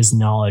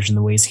knowledge and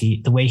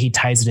the way he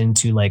ties it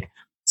into like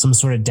some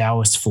sort of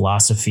Taoist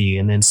philosophy,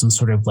 and then some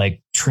sort of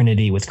like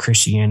Trinity with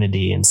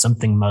Christianity and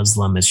something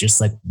Muslim. Is just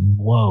like,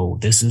 whoa,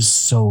 this is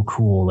so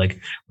cool. Like,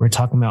 we're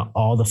talking about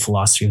all the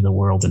philosophy of the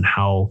world and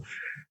how,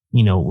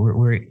 you know,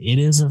 it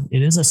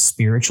is a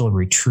spiritual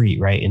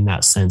retreat, right? In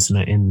that sense.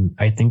 And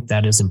I think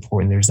that is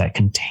important. There's that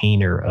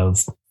container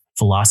of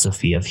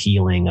philosophy, of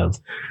healing, of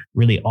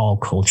really all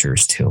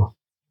cultures too.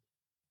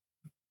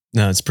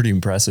 No, it's pretty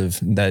impressive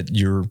that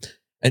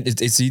and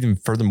it's even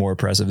furthermore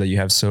impressive that you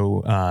have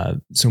so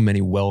many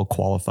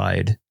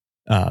well-qualified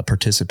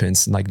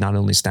participants, like not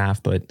only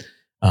staff, but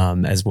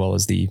as well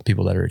as the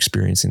people that are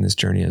experiencing this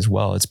journey as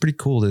well. It's pretty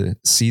cool to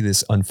see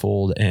this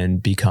unfold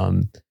and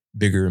become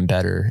bigger and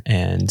better.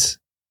 And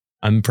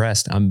I'm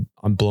impressed. I'm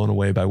blown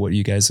away by what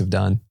you guys have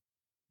done.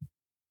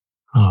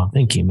 Oh,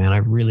 thank you, man. I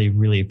really,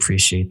 really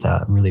appreciate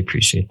that.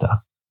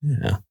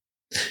 Yeah.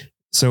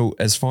 So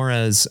as far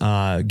as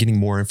getting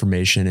more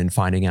information and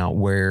finding out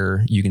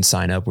where you can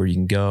sign up, where you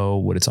can go,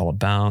 what it's all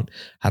about,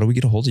 how do we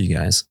get a hold of you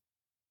guys?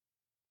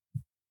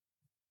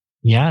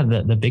 Yeah,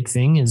 the big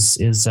thing is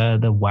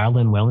the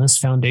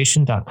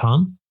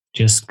wildlandwellnessfoundation.com.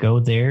 Just go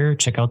there,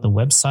 check out the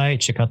website,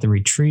 check out the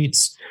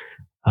retreats.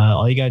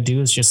 All you got to do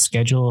is just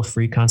schedule a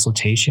free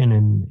consultation,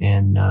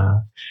 and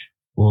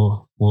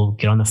we'll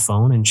get on the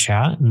phone and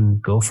chat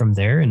and go from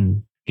there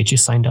and get you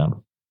signed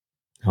up.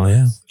 Oh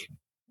yeah.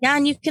 Yeah,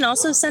 and you can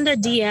also send a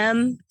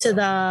DM to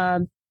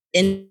the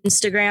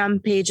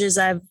Instagram pages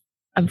I've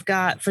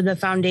got for the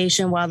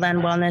foundation,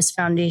 Wildland Wellness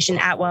Foundation,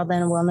 at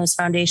Wildland Wellness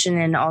Foundation,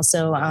 and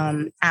also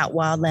at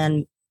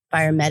Wildland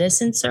Fire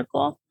Medicine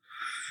Circle.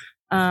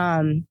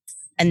 And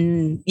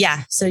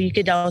yeah, so you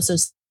could also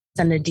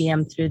send a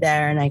DM through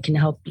there, and I can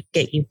help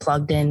get you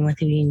plugged in with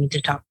who you need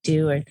to talk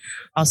to, or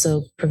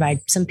also provide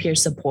some peer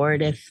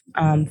support if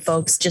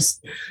folks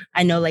just,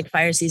 I know like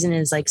fire season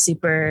is like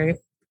super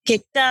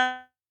kicked up.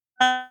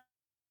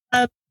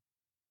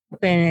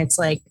 And it's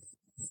like,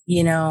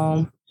 you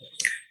know,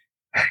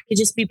 it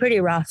just be pretty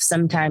rough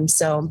sometimes.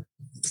 So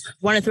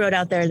want to throw it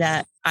out there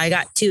that I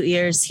got 2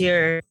 ears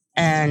here,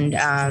 and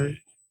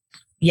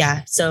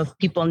yeah, so if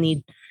people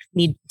need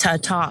to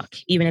talk,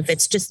 even if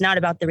it's just not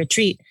about the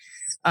retreat,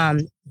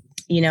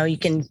 you know, you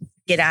can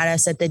get at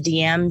us at the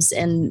DMs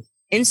and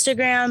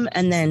Instagram.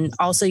 And then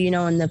also, you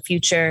know, in the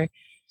future,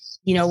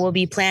 you know, we'll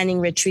be planning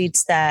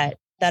retreats that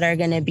are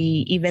going to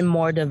be even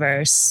more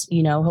diverse,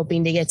 you know,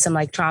 hoping to get some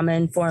like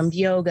trauma-informed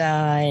yoga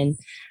and,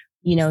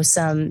 you know,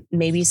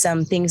 maybe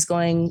some things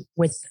going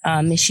with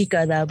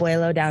Mexica, the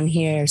abuelo down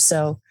here.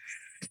 So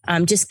how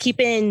do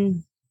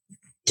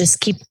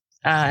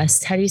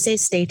you say,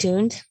 stay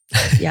tuned?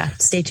 Yeah,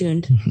 stay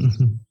tuned.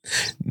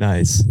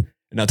 Nice.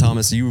 Now,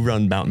 Thomas, you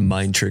run Mountain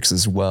Mind Tricks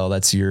as well.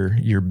 That's your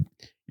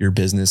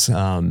business,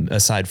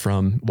 aside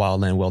from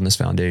Wildland Wellness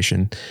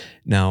Foundation.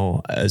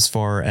 Now, as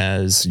far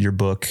as your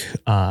book,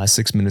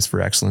 6 Minutes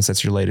for Excellence,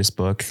 that's your latest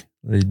book.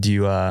 Do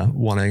you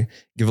want to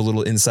give a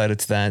little insight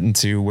into that,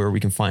 into where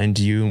we can find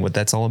you and what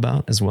that's all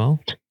about as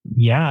well?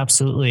 Yeah,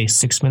 absolutely.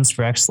 6 Minutes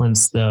for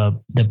Excellence. The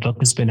book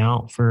has been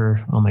out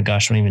for, oh my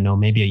gosh, I don't even know,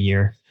 maybe a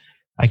year.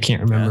 I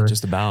can't remember.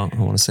 Just about, I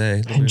want to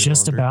say.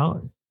 Just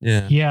about.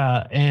 Yeah.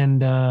 Yeah.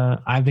 And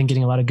I've been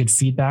getting a lot of good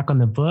feedback on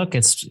the book.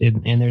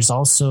 And there's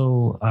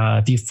also,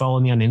 if you follow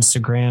me on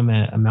Instagram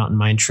at Mountain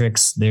Mind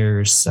Tricks,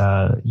 there's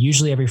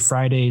usually every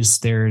Fridays,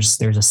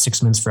 there's a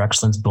 6 Minutes for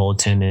Excellence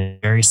bulletin,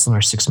 and very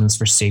similar 6 Minutes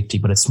for Safety,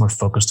 but it's more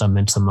focused on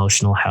mental,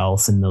 emotional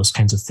health and those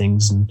kinds of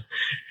things. And,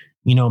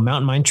 you know,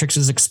 Mountain Mind Tricks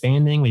is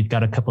expanding. We've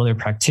got a couple other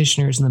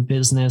practitioners in the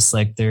business.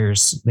 Like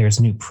there's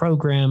new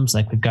programs,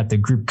 like we've got the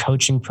group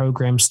coaching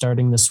program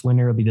starting this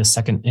winter. It'll be the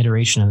second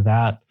iteration of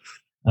that.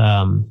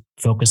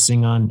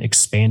 Focusing on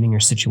expanding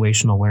your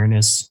situational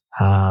awareness.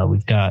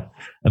 We've got,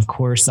 of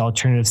course,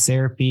 alternative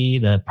therapy,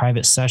 the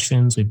private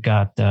sessions. We've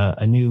got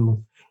a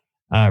new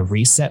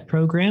reset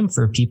program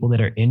for people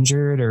that are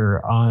injured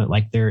or on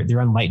like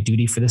they're on light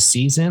duty for the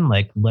season.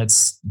 Like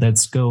let's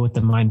go with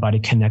the mind body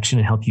connection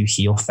and help you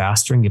heal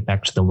faster and get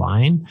back to the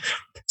line.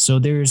 So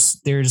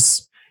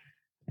there's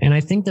and I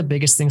think the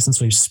biggest thing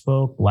since we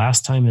spoke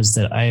last time is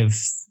that I've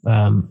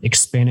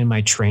expanded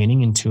my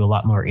training into a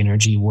lot more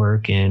energy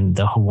work and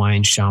the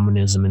Hawaiian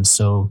shamanism. And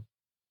so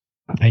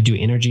I do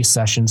energy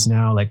sessions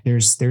now. Like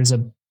there's a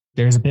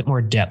bit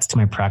more depth to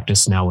my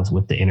practice now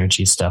with the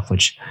energy stuff,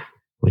 which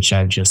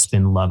I've just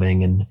been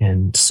loving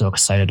and so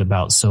excited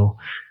about. So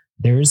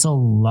there's a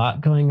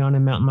lot going on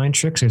in Mountain Mind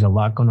Tricks. There's a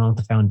lot going on with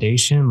the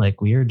foundation.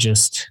 Like we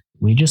just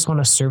want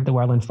to serve the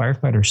wildland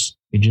firefighters.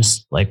 We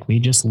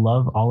just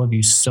love all of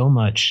you so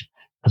much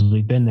because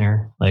we've been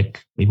there.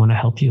 Like we want to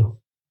help you.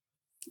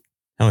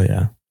 Oh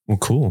yeah. Well,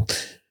 cool.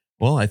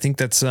 Well, I think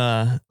that's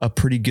a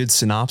pretty good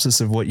synopsis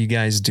of what you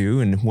guys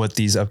do and what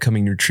these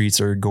upcoming retreats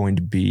are going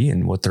to be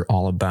and what they're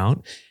all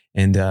about.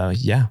 And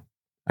yeah,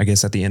 I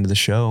guess at the end of the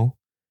show,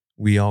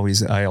 I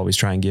always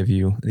try and give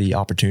you the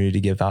opportunity to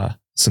give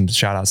some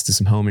shout outs to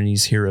some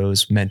homies,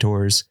 heroes,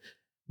 mentors.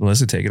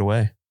 Melissa, take it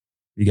away.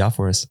 What you got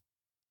for us?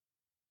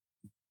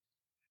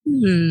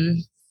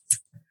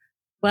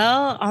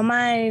 Well, all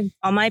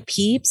my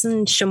peeps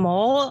in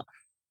Shamol,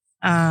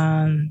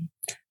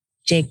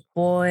 Jake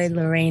Boyd,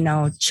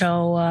 Lorena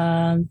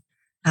Ochoa,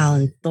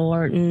 Alan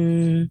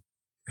Thornton,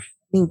 I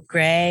think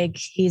Greg,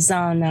 he's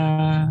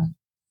on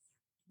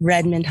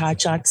Redmond Hot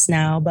Shots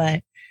now,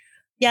 but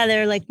yeah,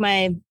 they're like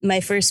my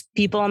first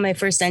people on my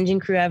first engine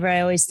crew ever. I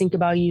always think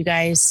about you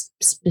guys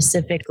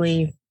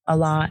specifically a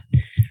lot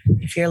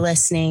if you're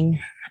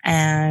listening.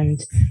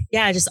 And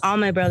yeah, just all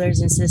my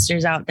brothers and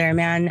sisters out there,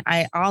 man.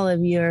 All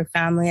of you are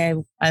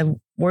family. I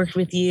worked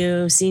with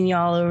you, seen you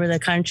all over the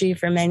country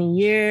for many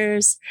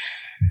years.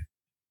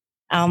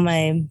 All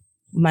my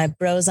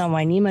bros on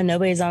Wainima,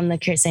 nobody's on the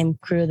same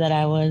crew that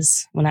I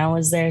was when I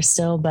was there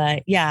still.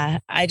 But yeah,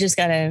 I just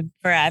gotta,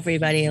 for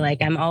everybody,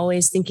 like I'm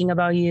always thinking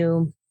about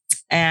you.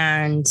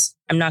 And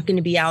I'm not going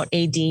to be out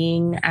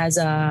ADing as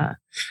a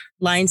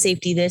line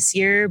safety this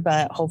year,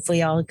 but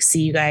hopefully I'll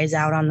see you guys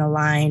out on the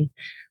line,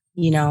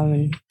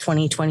 in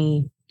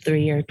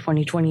 2023 or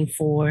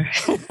 2024.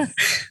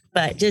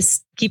 But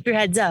just keep your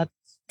heads up.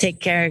 Take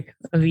care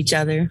of each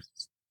other.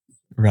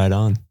 Right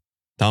on.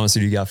 Thomas, who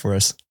do you got for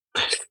us?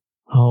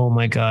 Oh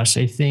my gosh.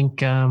 I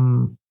think,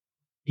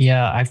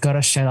 I've got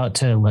a shout out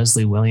to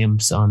Leslie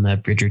Williams on the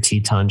Bridger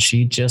Teton.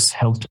 She just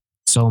helped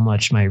so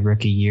much my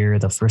rookie year,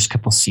 the first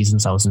couple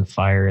seasons I was in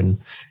fire. And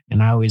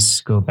I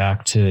always go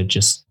back to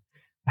just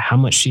how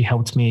much she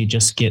helped me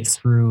just get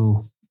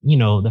through,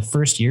 the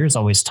first year is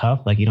always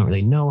tough. Like you don't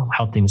really know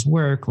how things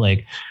work.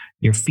 Like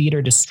your feet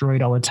are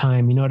destroyed all the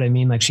time. You know what I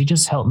mean? Like she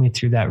just helped me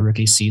through that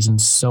rookie season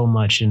so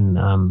much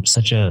and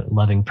such a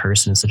loving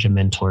person, such a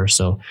mentor.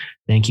 So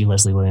thank you,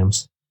 Leslie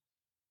Williams.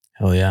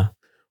 Hell yeah.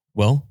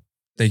 Well,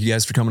 thank you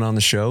guys for coming on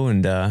the show.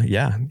 And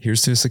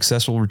here's to a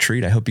successful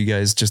retreat. I hope you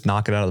guys just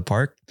knock it out of the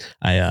park.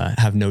 I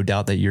have no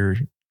doubt that you're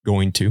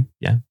going to.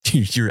 Yeah,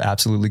 you're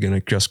absolutely going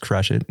to just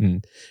crush it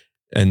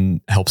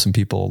and help some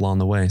people along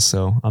the way.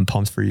 So I'm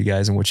pumped for you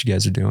guys and what you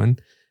guys are doing.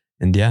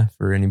 And yeah,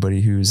 for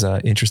anybody who's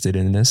interested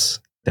in this,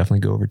 definitely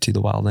go over to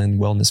the Wildland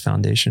Wellness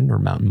Foundation or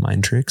Mountain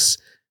Mind Tricks,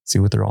 see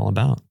what they're all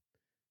about.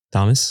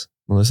 Thomas,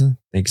 Melissa,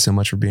 thank you so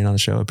much for being on the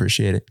show. I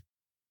appreciate it.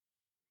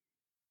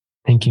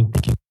 Thank you.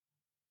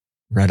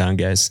 Right on,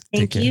 guys.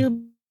 Thank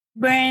you,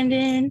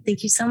 Brandon.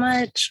 Thank you so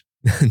much.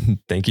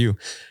 Thank you.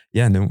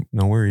 Yeah, no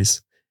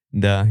worries.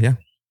 And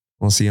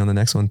we'll see you on the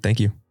next one. Thank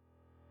you.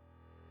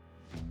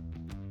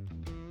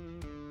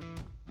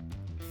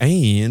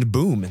 And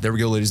boom, there we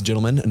go, ladies and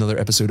gentlemen. Another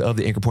episode of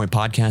the Anchor Point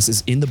Podcast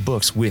is in the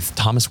books with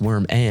Thomas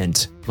Wurm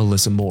and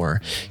Melissa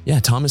Moore. Yeah,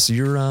 Thomas,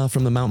 you're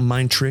from the Mountain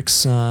Mind Tricks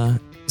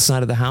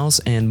side of the house,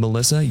 and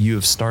Melissa, you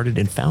have started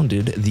and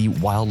founded the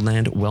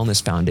Wildland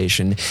Wellness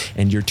Foundation,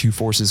 and your two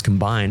forces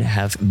combined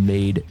have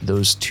made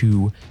those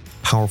two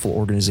powerful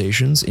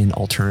organizations in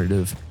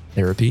alternative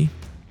therapy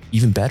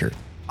even better.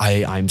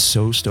 I'm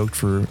so stoked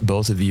for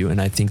both of you, and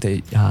I think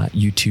that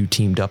you two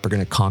teamed up are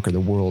going to conquer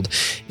the world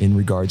in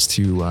regards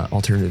to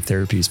alternative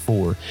therapies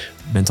for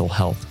mental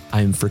health.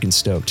 I am freaking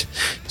stoked.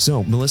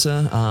 So,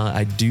 Melissa,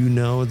 I do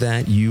know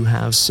that you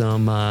have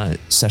some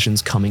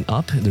sessions coming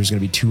up. There's going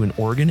to be 2 in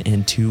Oregon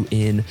and 2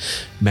 in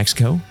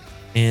Mexico.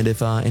 And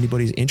if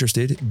anybody's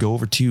interested, go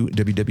over to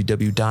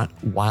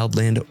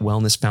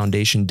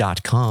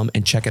www.wildlandwellnessfoundation.com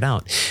and check it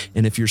out.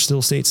 And if you're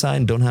still stateside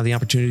and don't have the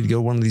opportunity to go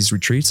to one of these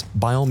retreats,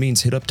 by all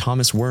means, hit up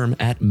Thomas Wurm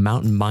at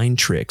Mountain Mind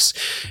Tricks.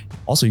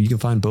 Also, you can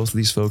find both of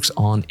these folks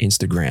on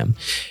Instagram.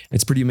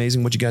 It's pretty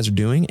amazing what you guys are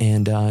doing.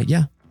 And I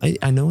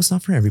know it's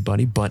not for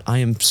everybody, but I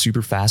am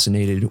super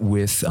fascinated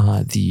with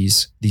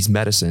these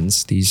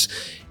medicines, these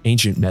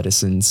ancient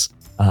medicines.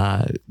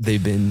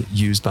 They've been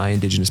used by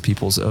indigenous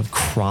peoples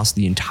across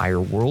the entire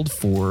world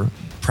for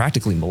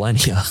practically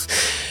millennia.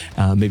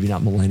 Maybe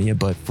not millennia,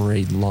 but for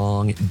a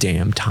long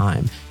damn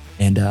time.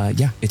 And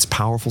it's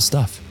powerful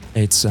stuff.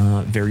 It's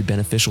very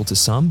beneficial to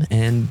some,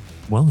 and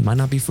well, it might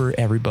not be for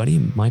everybody.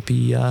 It might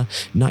be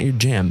not your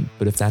jam,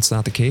 but if that's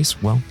not the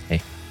case, well,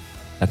 hey,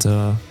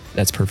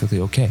 that's perfectly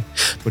okay.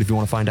 But if you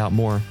want to find out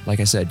more, like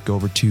I said, go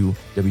over to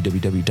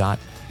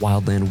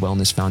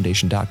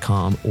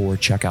www.wildlandwellnessfoundation.com or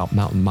check out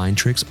Mountain Mind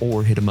Tricks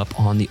or hit them up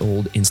on the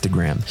old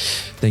Instagram.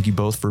 Thank you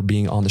both for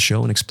being on the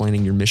show and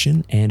explaining your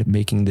mission and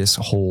making this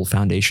whole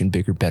foundation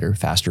bigger, better,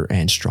 faster,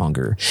 and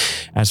stronger.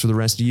 As for the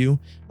rest of you,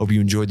 hope you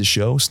enjoyed the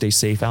show. Stay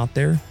safe out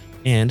there.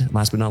 And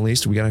last but not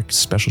least, we got a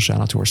special shout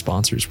out to our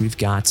sponsors. We've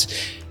got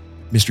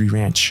Mystery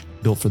Ranch,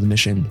 built for the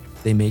mission.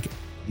 They make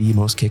the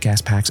most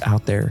kick-ass packs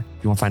out there.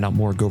 If you want to find out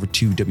more, go over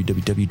to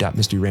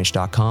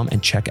www.mysteryranch.com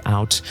and check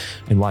out,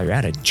 and while you're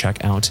at it,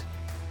 check out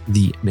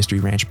the Mystery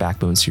Ranch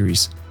Backbone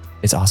series.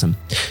 It's awesome.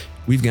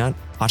 We've got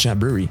Hot Shot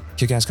Brewery,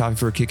 kick-ass coffee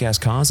for a kick-ass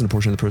cause, and a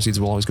portion of the proceeds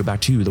will always go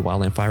back to the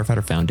Wildland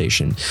Firefighter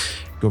Foundation.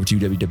 Go over to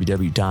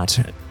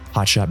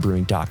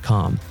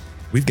www.hotshotbrewing.com.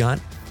 We've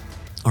got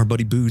our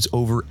buddy Booze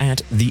over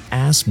at The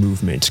Ass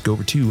Movement. Go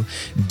over to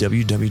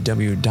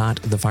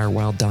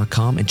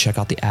www.thefirewild.com and check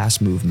out The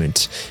Ass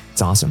Movement.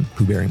 It's awesome.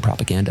 Pooh-bearing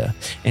propaganda.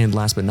 And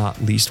last but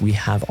not least, we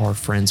have our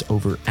friends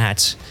over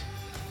at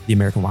the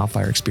American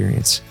Wildfire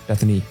Experience.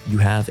 Bethany, you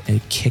have a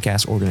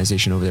kick-ass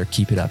organization over there.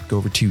 Keep it up. Go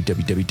over to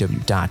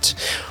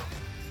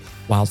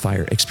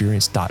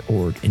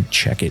www.wildfireexperience.org and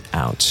check it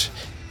out.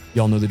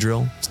 Y'all know the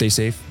drill. Stay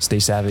safe, stay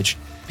savage.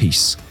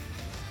 Peace.